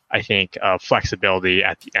of, I think, flexibility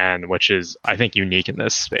at the end, which is, I think, unique in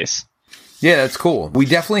this space. Yeah, that's cool. We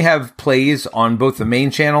definitely have plays on both the main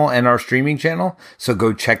channel and our streaming channel, so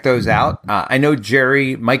go check those out. I know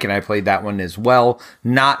Jerry, Mike, and I played that one as well,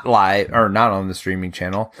 not live or not on the streaming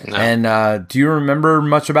channel. No. And do you remember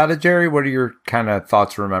much about it, Jerry? What are your kind of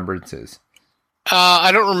thoughts or remembrances?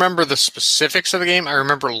 I don't remember the specifics of the game. I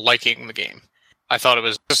remember liking the game. I thought it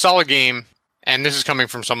was a solid game, and this is coming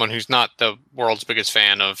from someone who's not the world's biggest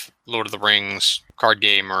fan of Lord of the Rings card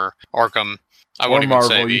game or Arkham. I won't even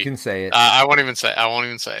say you can say it. I won't even say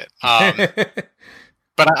it.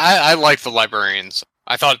 But I like the Librarians.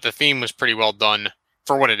 I thought the theme was pretty well done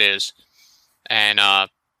for what it is, and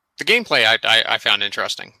the gameplay I found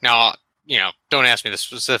interesting. Now, don't ask me the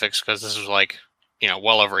specifics because this was like,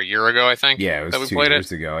 well over a year ago, I think. Yeah, it was 2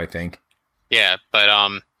 years ago, I think. Yeah, but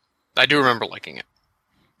I do remember liking it.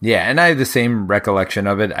 Yeah, and I have the same recollection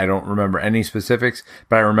of it. I don't remember any specifics,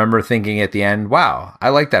 but I remember thinking at the end, wow, I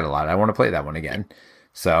like that a lot. I want to play that one again.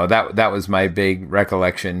 So that was my big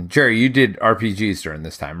recollection. Jerry, you did RPGs during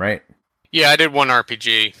this time, right? Yeah, I did one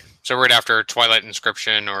RPG. So right after Twilight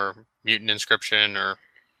Inscription or Mutant Inscription or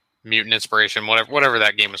Mutant Inspiration, whatever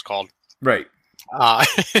that game is called. Right. I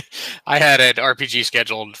had an RPG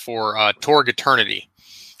scheduled for Torg Eternity,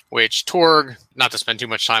 which Torg, not to spend too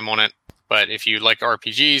much time on it, but if you like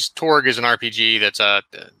RPGs, Torg is an RPG that's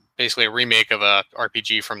basically a remake of a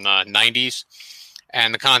RPG from the 90s.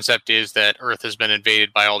 And the concept is that Earth has been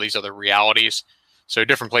invaded by all these other realities. So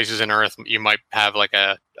different places in Earth, you might have like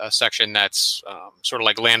a section that's sort of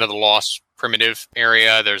like Land of the Lost primitive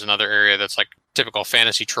area. There's another area that's like typical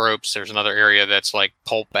fantasy tropes. There's another area that's like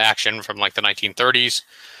pulp action from like the 1930s.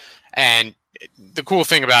 And the cool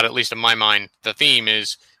thing about it, at least in my mind, the theme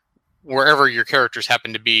is wherever your characters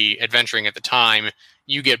happen to be adventuring at the time,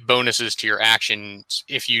 you get bonuses to your actions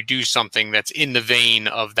if you do something that's in the vein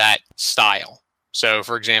of that style. So,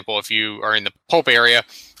 for example, if you are in the pulp area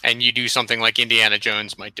and you do something like Indiana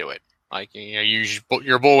Jones might do it, like you use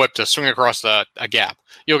your bullwhip to swing across a gap,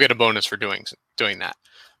 you'll get a bonus for doing that.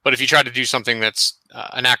 But if you try to do something that's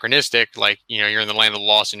anachronistic, like you're in the Land of the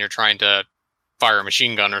Lost and you're trying to fire a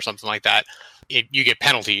machine gun or something like that, you get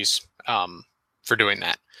penalties for doing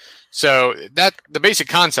that. So the basic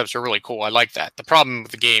concepts are really cool. I like that. The problem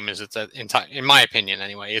with the game is in my opinion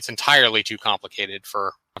anyway, it's entirely too complicated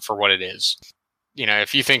for what it is.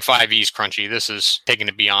 If you think 5e is crunchy, this is taking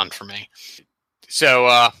it beyond for me. So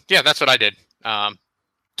yeah, that's what I did.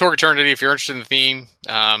 Torg Eternity, if you're interested in the theme,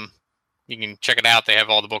 you can check it out. They have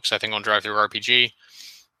all the books, I think, on Drive Thru RPG.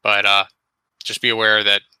 But just be aware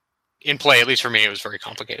that in play, at least for me, it was very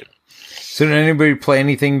complicated. So did anybody play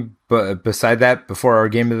anything beside that before our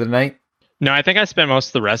game of the night? No, I think I spent most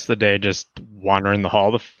of the rest of the day just wandering the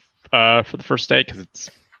hall for the first day because it's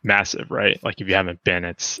massive, right? Like if you haven't been,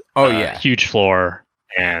 it's a huge floor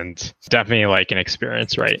and definitely like an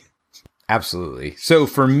experience, right? Absolutely. So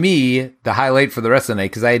for me, the highlight for the rest of the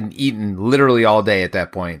night, because I hadn't eaten literally all day at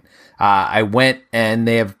that point, I went and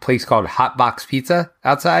they have a place called Hot Box Pizza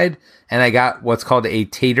outside, and I got what's called a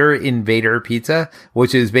Tater Invader pizza,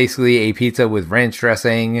 which is basically a pizza with ranch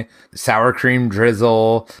dressing, sour cream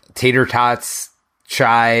drizzle, tater tots,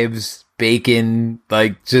 chives, bacon,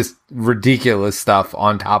 like just ridiculous stuff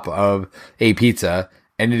on top of a pizza.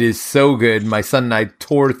 And it is so good. My son and I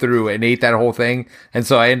tore through and ate that whole thing. And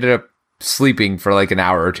so I ended up sleeping for like an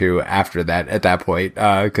hour or two after that at that point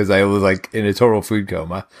because I was like in a total food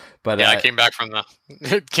coma. But yeah, I came back to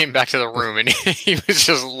the room and he was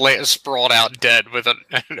just sprawled out dead with an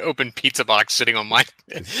open pizza box sitting on my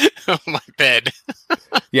bed.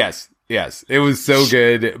 Yes, it was so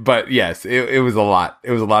good. But yes, it was a lot.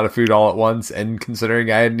 It was a lot of food all at once. And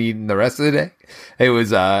considering I hadn't eaten the rest of the day, it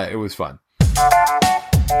was fun.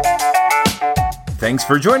 Thanks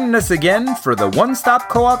for joining us again for the One Stop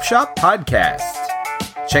Co-op Shop podcast.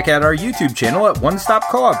 Check out our YouTube channel at One Stop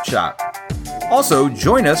Co-op Shop. Also,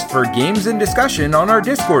 join us for games and discussion on our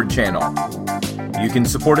Discord channel. You can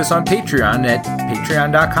support us on Patreon at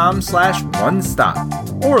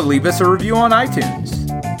patreon.com/onestop or leave us a review on iTunes.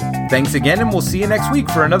 Thanks again, and we'll see you next week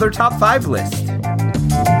for another Top 5 list.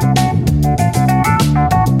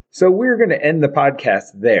 So we're going to end the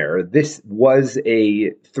podcast there. This was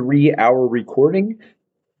a 3-hour recording.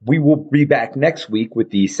 We will be back next week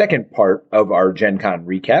with the second part of our Gen Con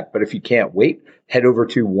recap. But if you can't wait, head over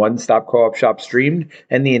to One Stop Co-op Shop Streamed,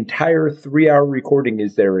 and the entire 3-hour recording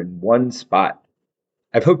is there in one spot.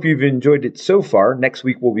 I hope you've enjoyed it so far. Next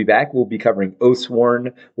week we'll be back. We'll be covering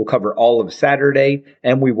Oathsworn. We'll cover all of Saturday,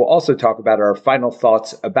 and we will also talk about our final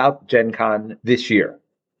thoughts about Gen Con this year.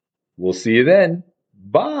 We'll see you then.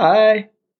 Bye!